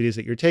other activities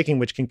that you're taking,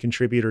 which can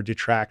contribute or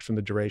detract from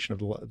the duration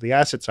of the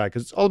asset side,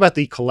 because it's all about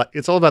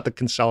the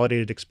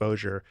consolidated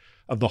exposure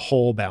of the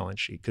whole balance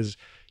sheet. Because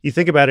you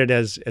think about it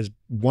as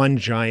one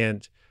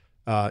giant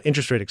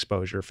interest rate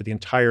exposure for the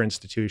entire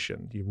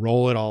institution. You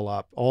roll it all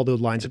up, all the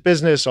lines of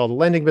business, all the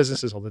lending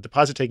businesses, all the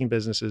deposit taking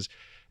businesses.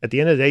 At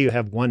the end of the day, you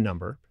have one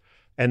number,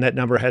 and that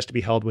number has to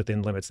be held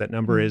within limits. That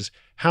number is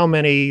how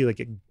many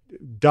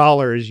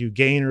dollars you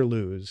gain or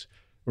lose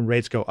when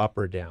rates go up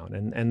or down.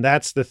 And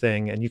that's the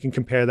thing. And you can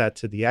compare that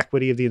to the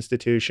equity of the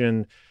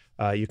institution.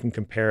 You can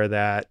compare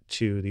that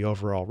to the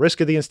overall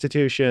risk of the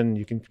institution.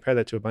 You can compare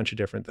that to a bunch of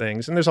different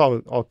things. And there's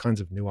all kinds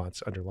of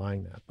nuance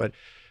underlying that.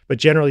 But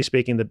generally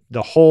speaking,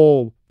 the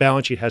whole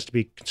balance sheet has to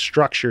be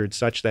structured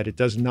such that it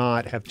does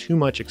not have too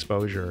much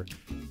exposure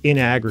in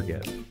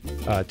aggregate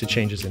to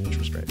changes in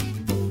interest rates.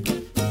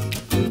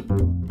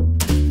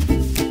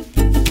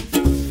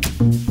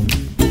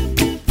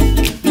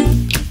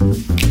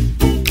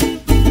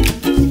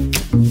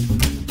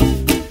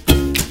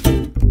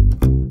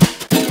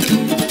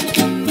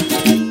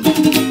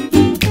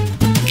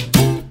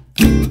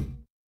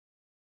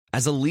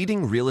 As a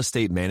leading real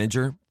estate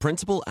manager,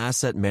 Principal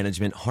Asset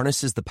Management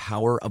harnesses the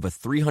power of a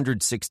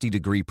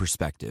 360-degree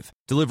perspective,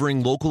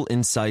 delivering local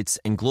insights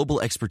and global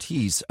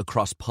expertise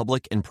across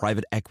public and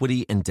private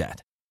equity and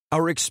debt.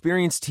 Our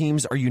experienced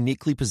teams are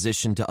uniquely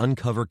positioned to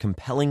uncover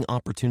compelling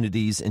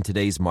opportunities in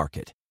today's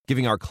market,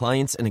 giving our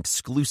clients an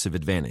exclusive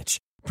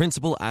advantage.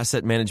 Principal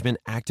Asset Management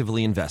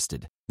actively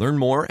invested. Learn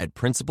more at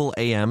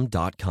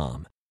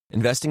principalam.com.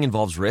 Investing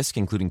involves risk,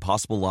 including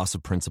possible loss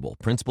of principal.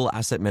 Principal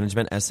Asset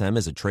Management SM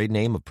is a trade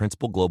name of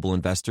Principal Global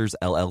Investors,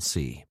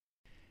 LLC.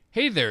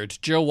 Hey there, it's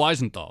Joe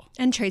Weisenthal.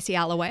 And Tracy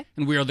Alloway.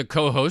 And we are the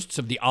co-hosts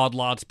of the Odd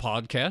Lots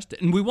podcast.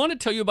 And we want to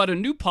tell you about a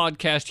new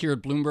podcast here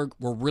at Bloomberg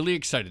we're really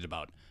excited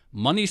about.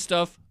 Money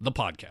Stuff, the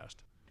podcast.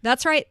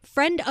 That's right.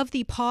 Friend of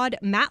the pod,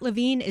 Matt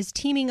Levine, is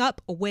teaming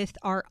up with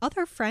our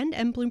other friend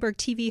and Bloomberg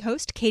TV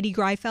host, Katie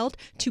Greifeld,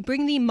 to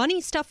bring the Money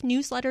Stuff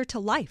newsletter to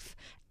life.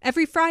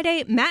 Every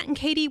Friday, Matt and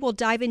Katie will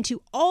dive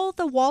into all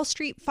the Wall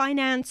Street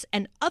finance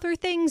and other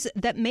things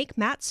that make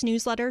Matt's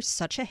newsletter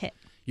such a hit.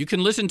 You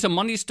can listen to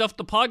Money Stuff,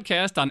 the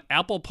podcast on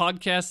Apple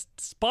Podcasts,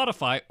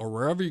 Spotify, or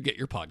wherever you get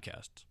your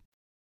podcasts.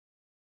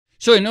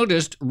 So I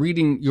noticed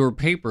reading your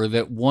paper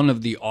that one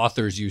of the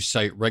authors you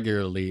cite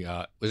regularly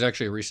was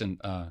actually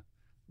a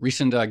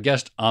recent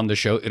guest on the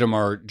show,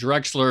 Itamar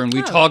Drexler, and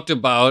we talked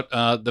about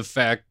the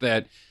fact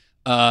that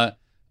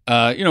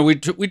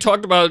we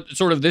talked about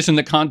sort of this in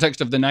the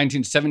context of the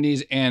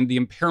 1970s and the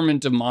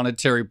impairment of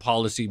monetary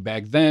policy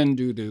back then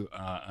due to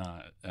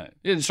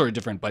it's sort of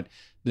different, but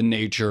the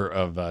nature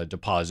of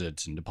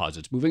deposits and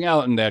deposits moving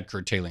out and that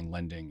curtailing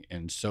lending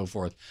and so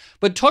forth.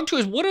 But talk to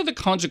us, what are the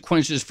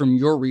consequences from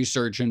your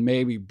research, and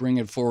maybe bring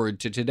it forward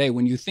to today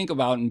when you think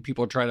about and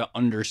people try to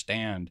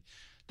understand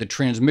the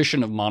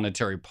transmission of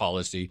monetary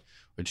policy,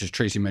 which, as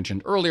Tracy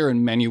mentioned earlier,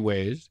 in many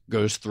ways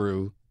goes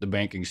through the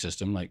banking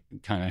system, like you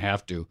kind of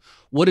have to.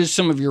 What does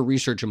some of your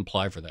research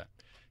imply for that?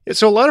 Yeah,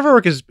 so a lot of our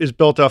work is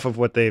built off of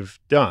what they've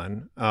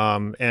done.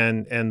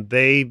 And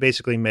they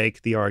basically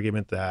make the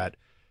argument that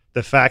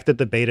the fact that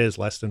the beta is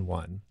less than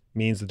 1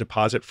 means the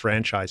deposit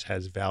franchise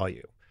has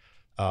value,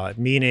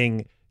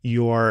 meaning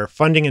your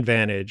funding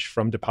advantage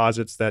from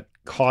deposits that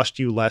cost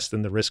you less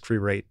than the risk-free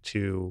rate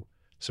to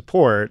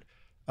support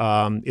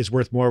is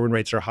worth more when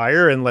rates are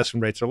higher and less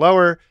when rates are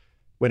lower.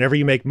 Whenever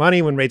you make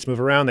money, when rates move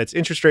around, that's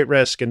interest rate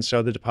risk. And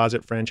so the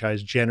deposit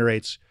franchise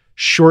generates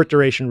short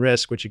duration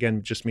risk, which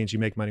again just means you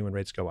make money when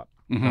rates go up.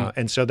 Mm-hmm.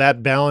 And so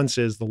that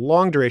balances the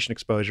long duration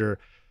exposure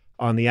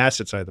on the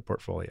asset side of the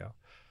portfolio.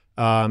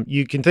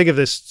 You can think of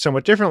this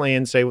somewhat differently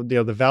and say,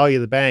 the value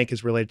of the bank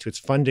is related to its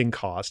funding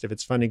cost. If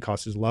its funding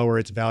cost is lower,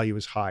 its value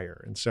is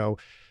higher. And so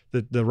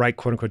the right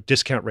quote unquote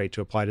discount rate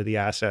to apply to the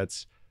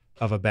assets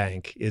of a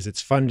bank is its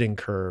funding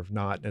curve,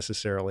 not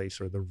necessarily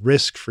sort of the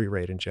risk-free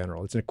rate in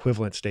general. It's an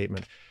equivalent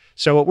statement.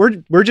 So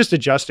we're just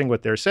adjusting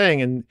what they're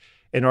saying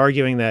and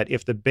arguing that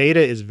if the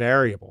beta is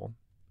variable,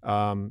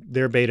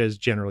 their beta is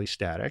generally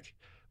static,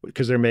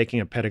 because they're making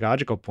a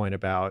pedagogical point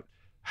about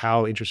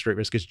how interest rate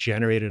risk is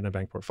generated in a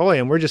bank portfolio.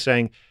 And we're just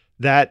saying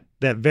that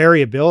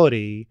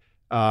variability,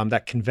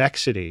 that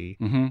convexity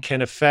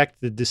can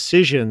affect the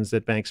decisions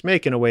that banks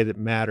make in a way that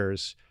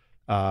matters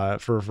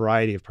for a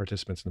variety of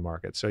participants in the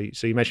market. So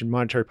you mentioned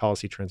monetary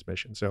policy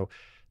transmission. So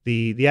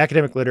the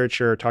academic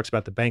literature talks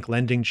about the bank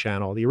lending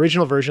channel. The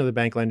original version of the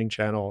bank lending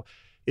channel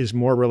is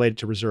more related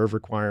to reserve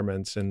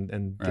requirements and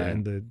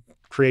the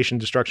creation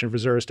and destruction of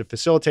reserves to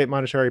facilitate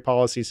monetary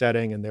policy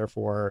setting. And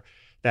therefore,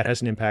 that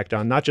has an impact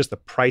on not just the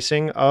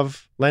pricing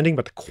of lending,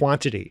 but the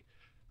quantity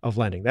of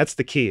lending. That's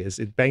the key, is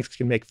banks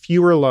can make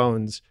fewer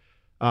loans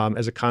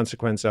as a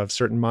consequence of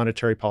certain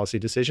monetary policy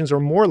decisions, or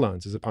more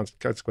loans as a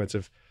consequence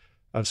of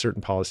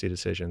certain policy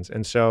decisions.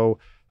 And so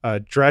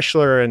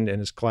Drexler and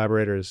his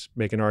collaborators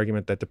make an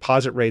argument that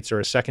deposit rates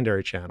are a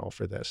secondary channel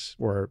for this,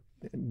 or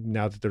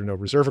now that there are no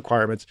reserve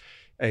requirements,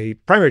 a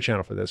primary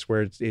channel for this,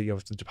 where if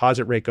the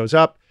deposit rate goes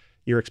up,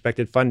 your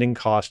expected funding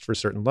cost for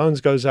certain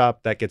loans goes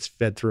up. That gets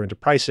fed through into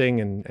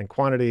pricing and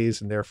quantities,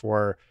 and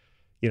therefore,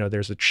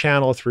 there's a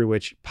channel through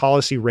which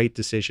policy rate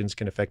decisions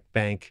can affect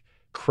bank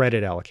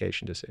credit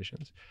allocation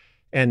decisions.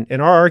 And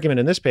our argument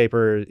in this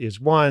paper is,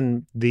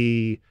 one,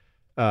 the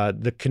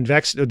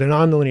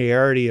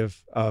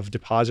nonlinearity of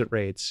deposit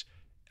rates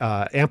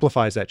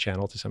amplifies that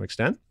channel to some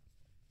extent,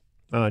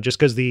 just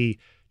because the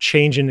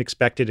change in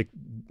expected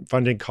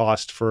funding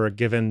cost for a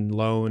given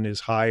loan is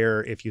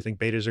higher if you think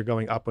betas are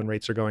going up when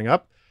rates are going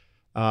up.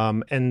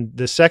 And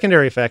the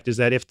secondary effect is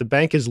that if the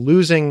bank is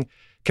losing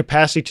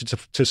capacity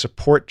to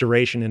support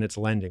duration in its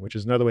lending, which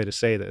is another way to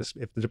say this,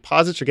 if the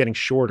deposits are getting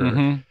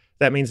shorter,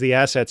 that means the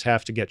assets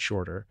have to get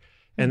shorter.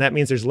 And that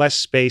means there's less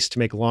space to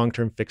make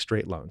long-term fixed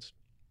rate loans.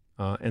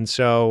 And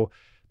so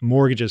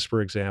mortgages, for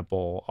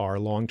example, are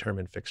long-term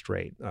and fixed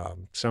rate.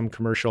 Some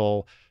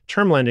commercial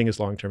term lending is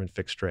long-term and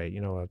fixed rate.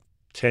 A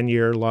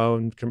 10-year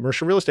loan,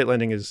 commercial real estate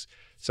lending is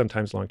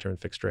sometimes long-term and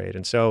fixed rate.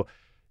 And so,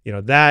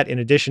 that, in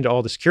addition to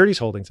all the securities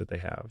holdings that they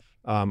have,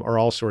 are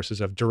all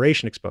sources of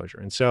duration exposure.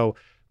 And so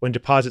when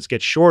deposits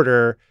get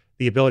shorter,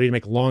 the ability to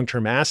make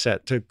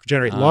to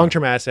generate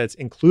long-term assets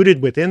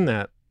included within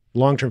that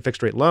long-term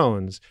fixed rate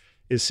loans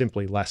is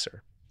simply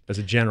lesser as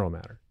a general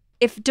matter.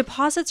 If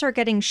deposits are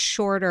getting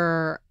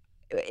shorter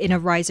in a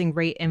rising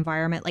rate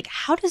environment, like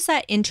how does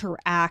that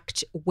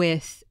interact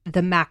with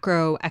the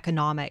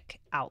macroeconomic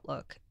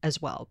outlook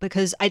as well?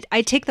 Because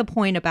I take the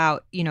point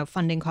about,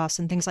 funding costs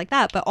and things like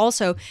that, but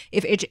also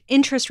if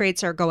interest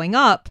rates are going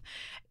up,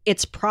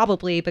 it's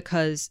probably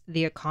because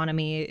the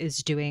economy is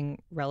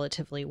doing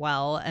relatively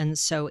well. And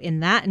so in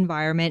that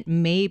environment,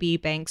 maybe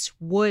banks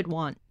would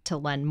want to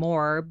lend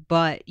more,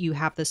 but you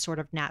have this sort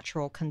of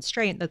natural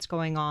constraint that's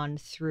going on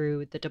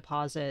through the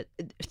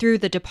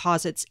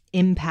deposit's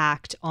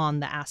impact on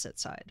the asset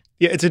side.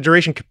 Yeah, it's a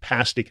duration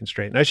capacity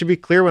constraint. And I should be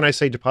clear, when I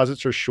say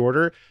deposits are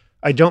shorter,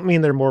 I don't mean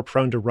they're more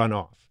prone to run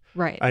off.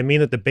 Right. I mean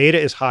that the beta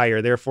is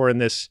higher. Therefore, in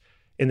this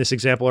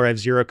example where I have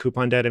zero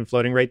coupon debt and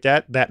floating rate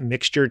debt, that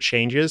mixture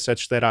changes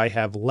such that I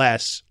have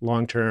less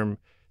long-term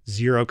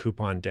zero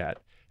coupon debt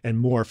and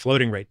more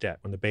floating rate debt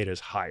when the beta is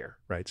higher,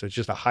 right? So it's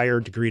just a higher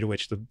degree to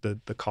which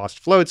the cost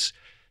floats.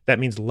 That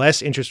means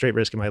less interest rate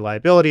risk in my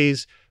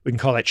liabilities. We can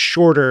call that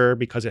shorter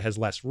because it has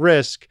less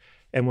risk.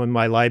 And when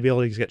my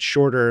liabilities get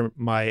shorter,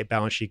 my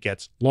balance sheet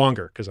gets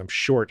longer because I'm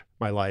short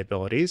my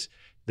liabilities.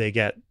 They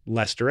get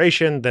less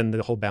duration, then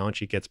the whole balance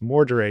sheet gets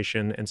more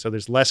duration. And so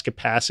there's less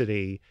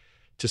capacity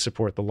to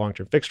support the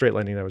long-term fixed rate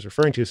lending that I was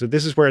referring to. So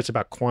this is where it's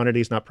about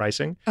quantities, not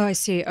pricing. Oh, I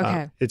see.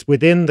 Okay. It's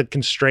within the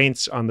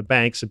constraints on the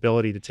bank's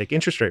ability to take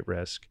interest rate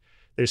risk.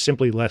 There's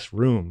simply less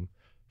room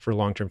for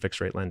long-term fixed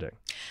rate lending.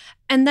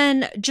 And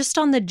then just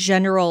on the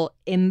general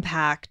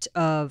impact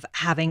of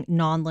having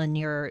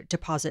nonlinear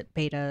deposit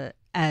beta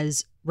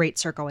as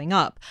rates are going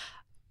up,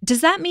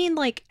 does that mean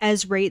like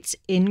as rates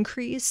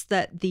increase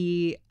that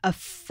the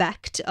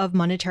effect of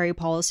monetary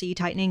policy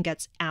tightening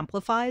gets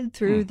amplified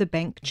through the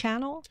bank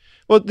channel?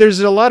 Well, there's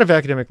a lot of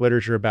academic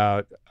literature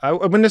about, I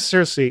wouldn't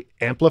necessarily say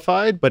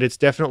amplified, but it's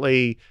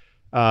definitely,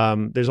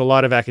 there's a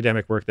lot of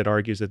academic work that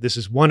argues that this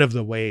is one of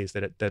the ways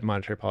that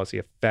monetary policy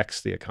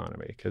affects the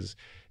economy, because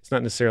it's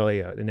not necessarily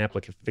an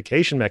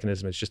amplification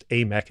mechanism, it's just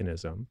a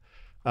mechanism.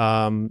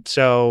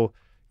 So,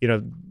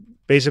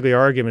 basically,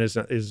 our argument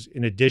is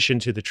in addition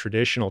to the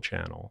traditional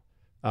channel,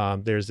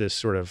 there's this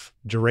sort of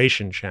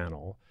duration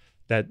channel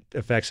that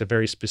affects a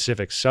very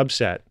specific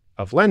subset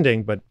of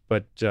lending, but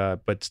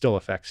still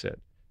affects it.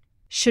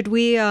 Should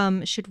we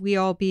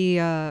all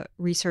be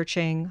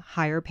researching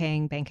higher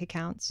paying bank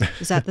accounts?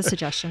 Is that the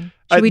suggestion?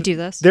 Should we do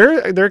this?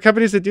 There are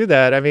companies that do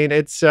that. I mean,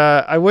 it's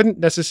I wouldn't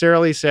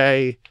necessarily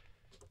say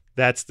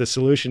that's the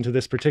solution to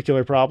this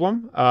particular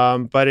problem,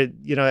 but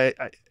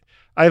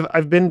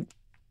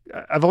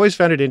I've always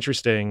found it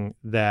interesting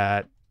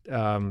that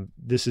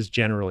this is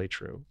generally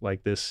true.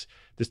 Like this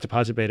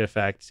deposit beta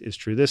effect is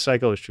true this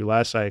cycle, is true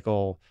last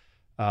cycle.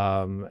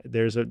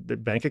 The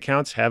bank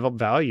accounts have a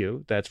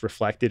value that's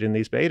reflected in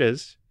these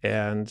betas,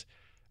 and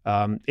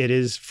it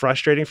is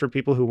frustrating for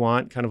people who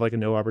want kind of like a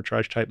no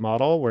arbitrage type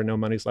model where no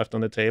money's left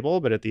on the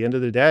table. But at the end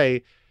of the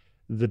day,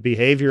 the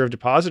behavior of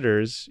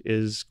depositors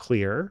is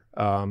clear,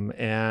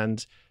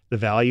 and the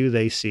value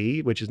they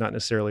see, which is not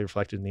necessarily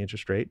reflected in the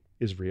interest rate,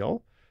 is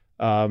real.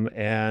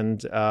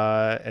 And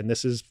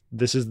this is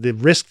the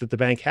risk that the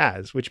bank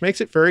has, which makes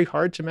it very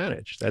hard to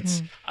manage.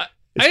 It's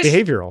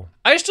behavioral.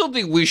 I still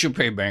think we should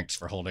pay banks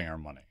for holding our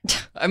money.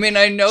 I mean,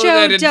 I know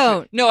Joe, that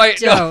don't.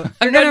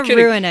 I'm not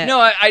kidding. Ruin it. No,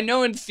 I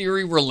know in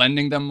theory we're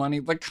lending them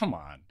money, but come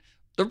on,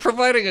 they're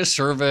providing a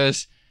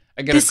service.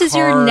 This is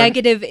your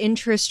negative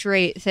interest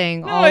rate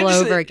thing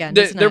over again.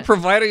 They're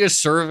providing a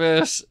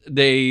service.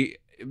 They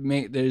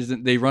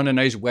run a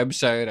nice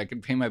website. I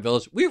can pay my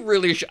bills.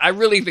 I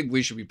really think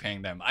we should be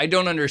paying them. I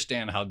don't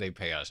understand how they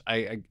pay us.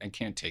 I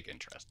can't take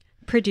interest.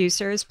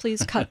 Producers,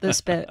 please cut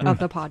this bit of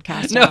the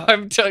podcast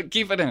out.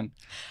 Keep it in.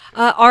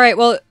 All right.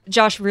 Well,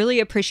 Josh, really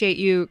appreciate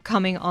you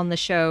coming on the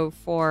show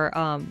for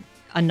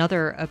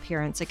another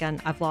appearance.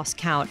 Again, I've lost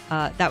count.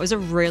 That was a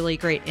really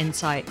great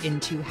insight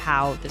into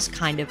how this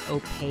kind of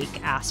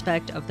opaque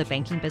aspect of the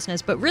banking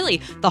business, but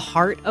really the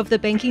heart of the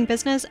banking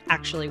business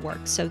actually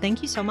works. So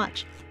thank you so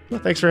much. Well,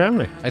 thanks for having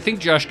me. I think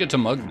Josh gets a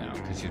mug now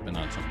because he's been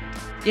on so many times.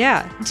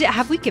 Yeah.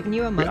 Have we given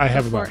you a mug? I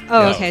have before? a mug.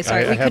 Oh, okay.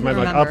 Sorry. I have my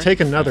mug. I'll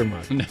take another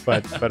mug,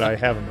 but I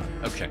have a mug.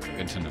 Okay,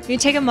 good to know. You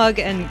take a mug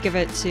and give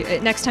it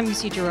to next time you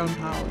see Jerome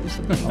Powell or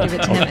something. Give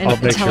it to him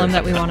and tell him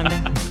that we want him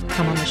to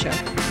come on the show.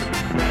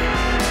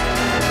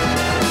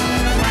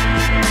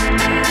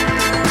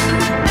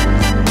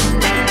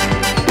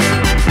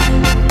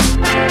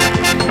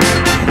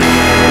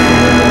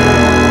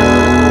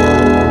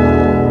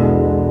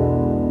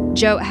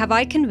 Joe, have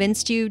I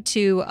convinced you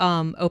to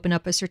open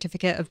up a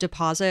certificate of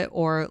deposit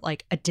or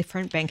like a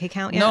different bank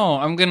account yet? No,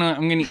 I'm gonna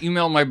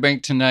email my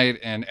bank tonight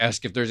and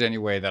ask if there's any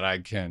way that I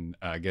can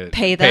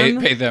pay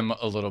them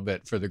a little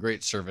bit for the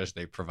great service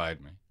they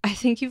provide me. I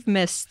think you've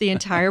missed the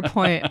entire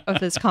point of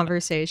this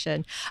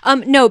conversation.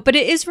 No, but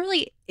it is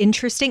really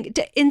interesting.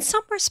 In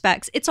some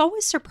respects, it's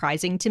always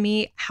surprising to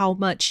me how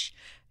much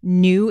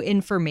new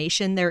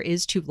information there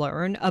is to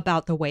learn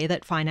about the way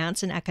that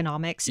finance and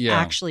economics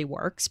actually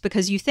works,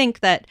 because you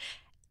think that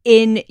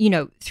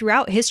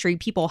throughout history,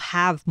 people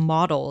have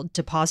modeled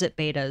deposit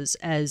betas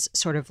as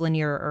sort of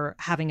linear or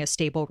having a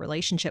stable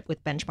relationship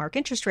with benchmark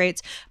interest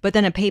rates. But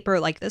then a paper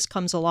like this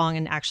comes along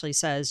and actually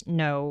says,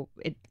 no,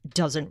 it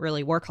doesn't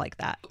really work like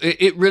that.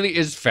 It really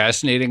is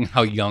fascinating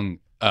how young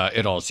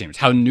it all seems,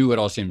 how new it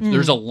all seems.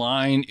 There's a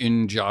line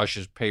in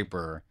Josh's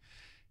paper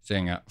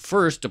saying,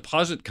 first,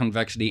 deposit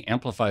convexity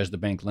amplifies the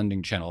bank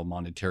lending channel of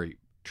monetary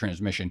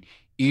transmission,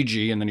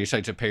 e.g., and then he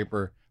cites a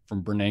paper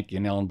from Bernanke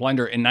and Ellen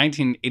Blinder in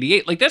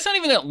 1988. Like, that's not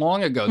even that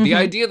long ago. The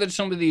idea that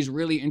some of these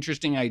really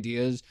interesting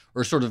ideas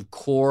or sort of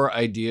core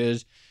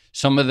ideas,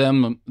 some of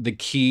them, the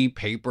key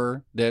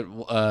paper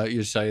that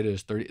you cite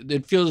is 30,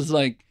 it feels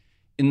like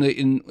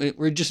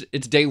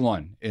it's day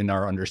one in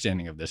our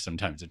understanding of this.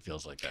 Sometimes it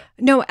feels like that.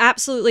 No,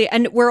 absolutely.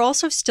 And we're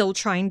also still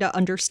trying to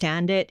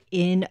understand it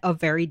in a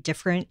very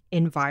different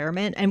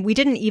environment. And we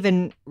didn't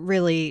even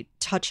really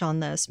touch on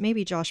this.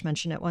 Maybe Josh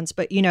mentioned it once,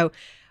 but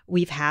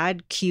we've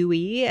had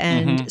QE,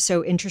 and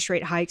so interest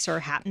rate hikes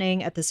are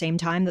happening at the same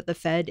time that the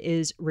Fed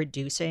is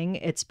reducing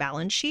its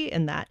balance sheet,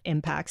 and that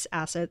impacts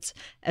assets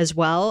as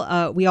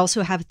well. We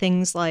also have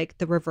things like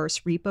the reverse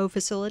repo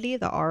facility,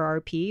 the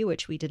RRP,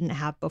 which we didn't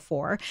have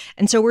before.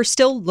 And so we're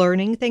still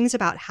learning things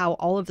about how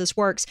all of this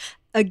works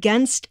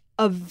against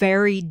a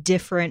very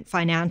different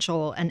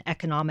financial and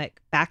economic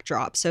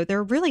backdrop. So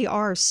there really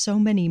are so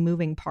many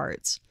moving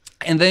parts.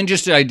 And then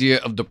just the idea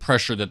of the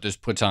pressure that this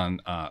puts on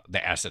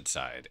the asset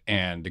side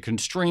and the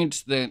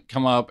constraints that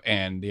come up,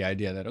 and the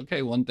idea that,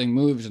 okay, one thing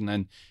moves and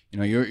then,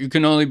 you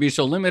can only be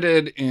so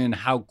limited in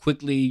how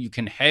quickly you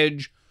can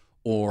hedge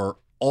or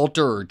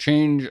alter or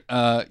change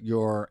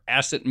your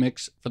asset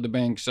mix for the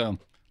bank. So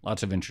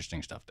lots of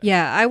interesting stuff there.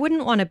 Yeah, I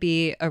wouldn't want to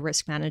be a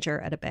risk manager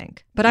at a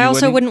bank, but I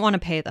also wouldn't want to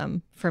pay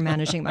them for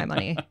managing my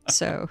money.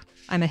 So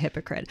I'm a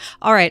hypocrite.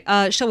 All right,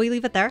 shall we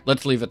leave it there?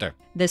 Let's leave it there.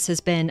 This has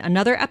been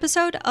another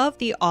episode of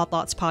the Odd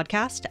Lots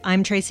podcast.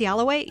 I'm Tracy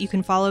Alloway. You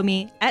can follow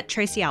me at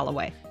Tracy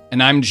Alloway.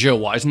 And I'm Joe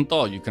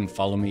Weisenthal. You can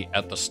follow me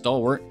at The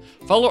Stalwart.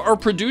 Follow our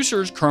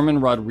producers, Carmen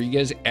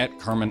Rodriguez at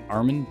Carmen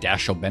Armin,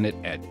 Dashiell Bennett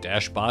at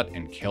Dashbot,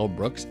 and Cale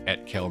Brooks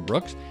at Cale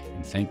Brooks.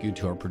 And thank you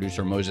to our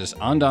producer, Moses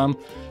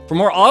Andam. For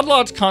more Odd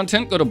Lots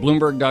content, go to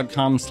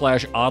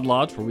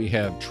Bloomberg.com/oddlots, where we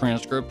have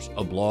transcripts,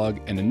 a blog,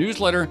 and a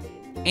newsletter.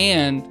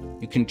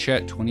 And you can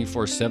chat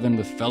 24/7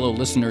 with fellow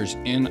listeners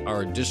in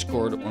our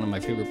Discord, one of my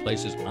favorite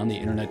places on the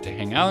internet to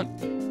hang out,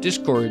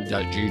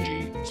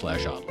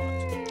 discord.gg/oddlots.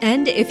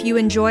 And if you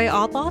enjoy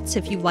Odd Lots,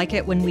 if you like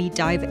it when we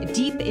dive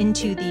deep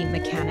into the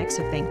mechanics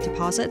of bank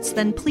deposits,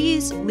 then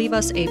please leave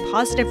us a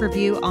positive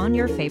review on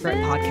your favorite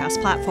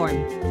podcast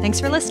platform. Thanks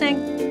for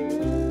listening.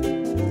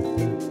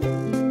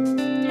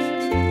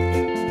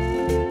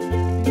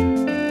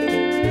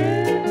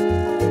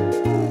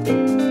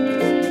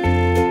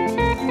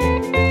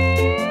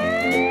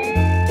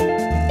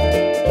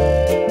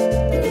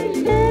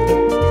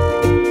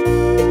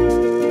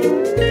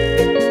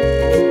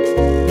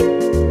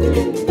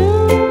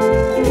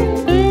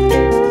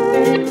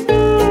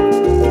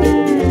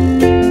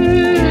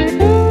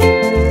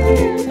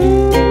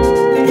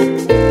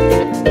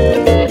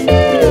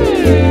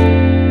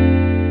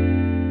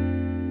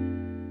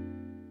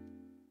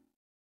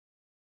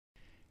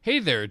 Hey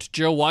there, it's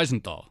Joe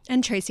Weisenthal.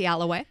 And Tracy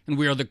Alloway. And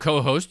we are the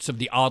co-hosts of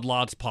the Odd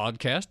Lots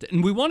podcast.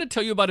 And we want to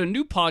tell you about a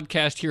new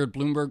podcast here at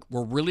Bloomberg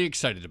we're really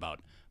excited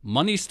about.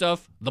 Money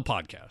Stuff, the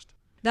podcast.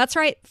 That's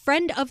right.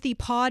 Friend of the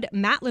pod,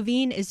 Matt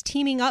Levine, is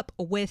teaming up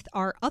with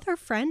our other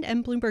friend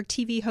and Bloomberg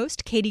TV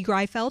host, Katie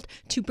Greifeld,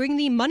 to bring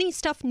the Money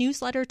Stuff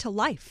newsletter to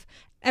life.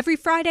 Every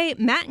Friday,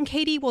 Matt and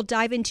Katie will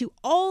dive into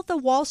all the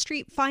Wall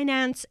Street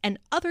finance and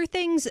other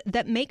things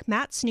that make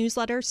Matt's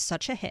newsletter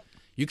such a hit.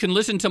 You can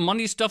listen to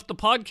Money Stuff, the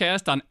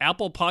podcast on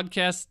Apple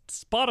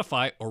Podcasts,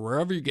 Spotify, or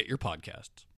wherever you get your podcasts.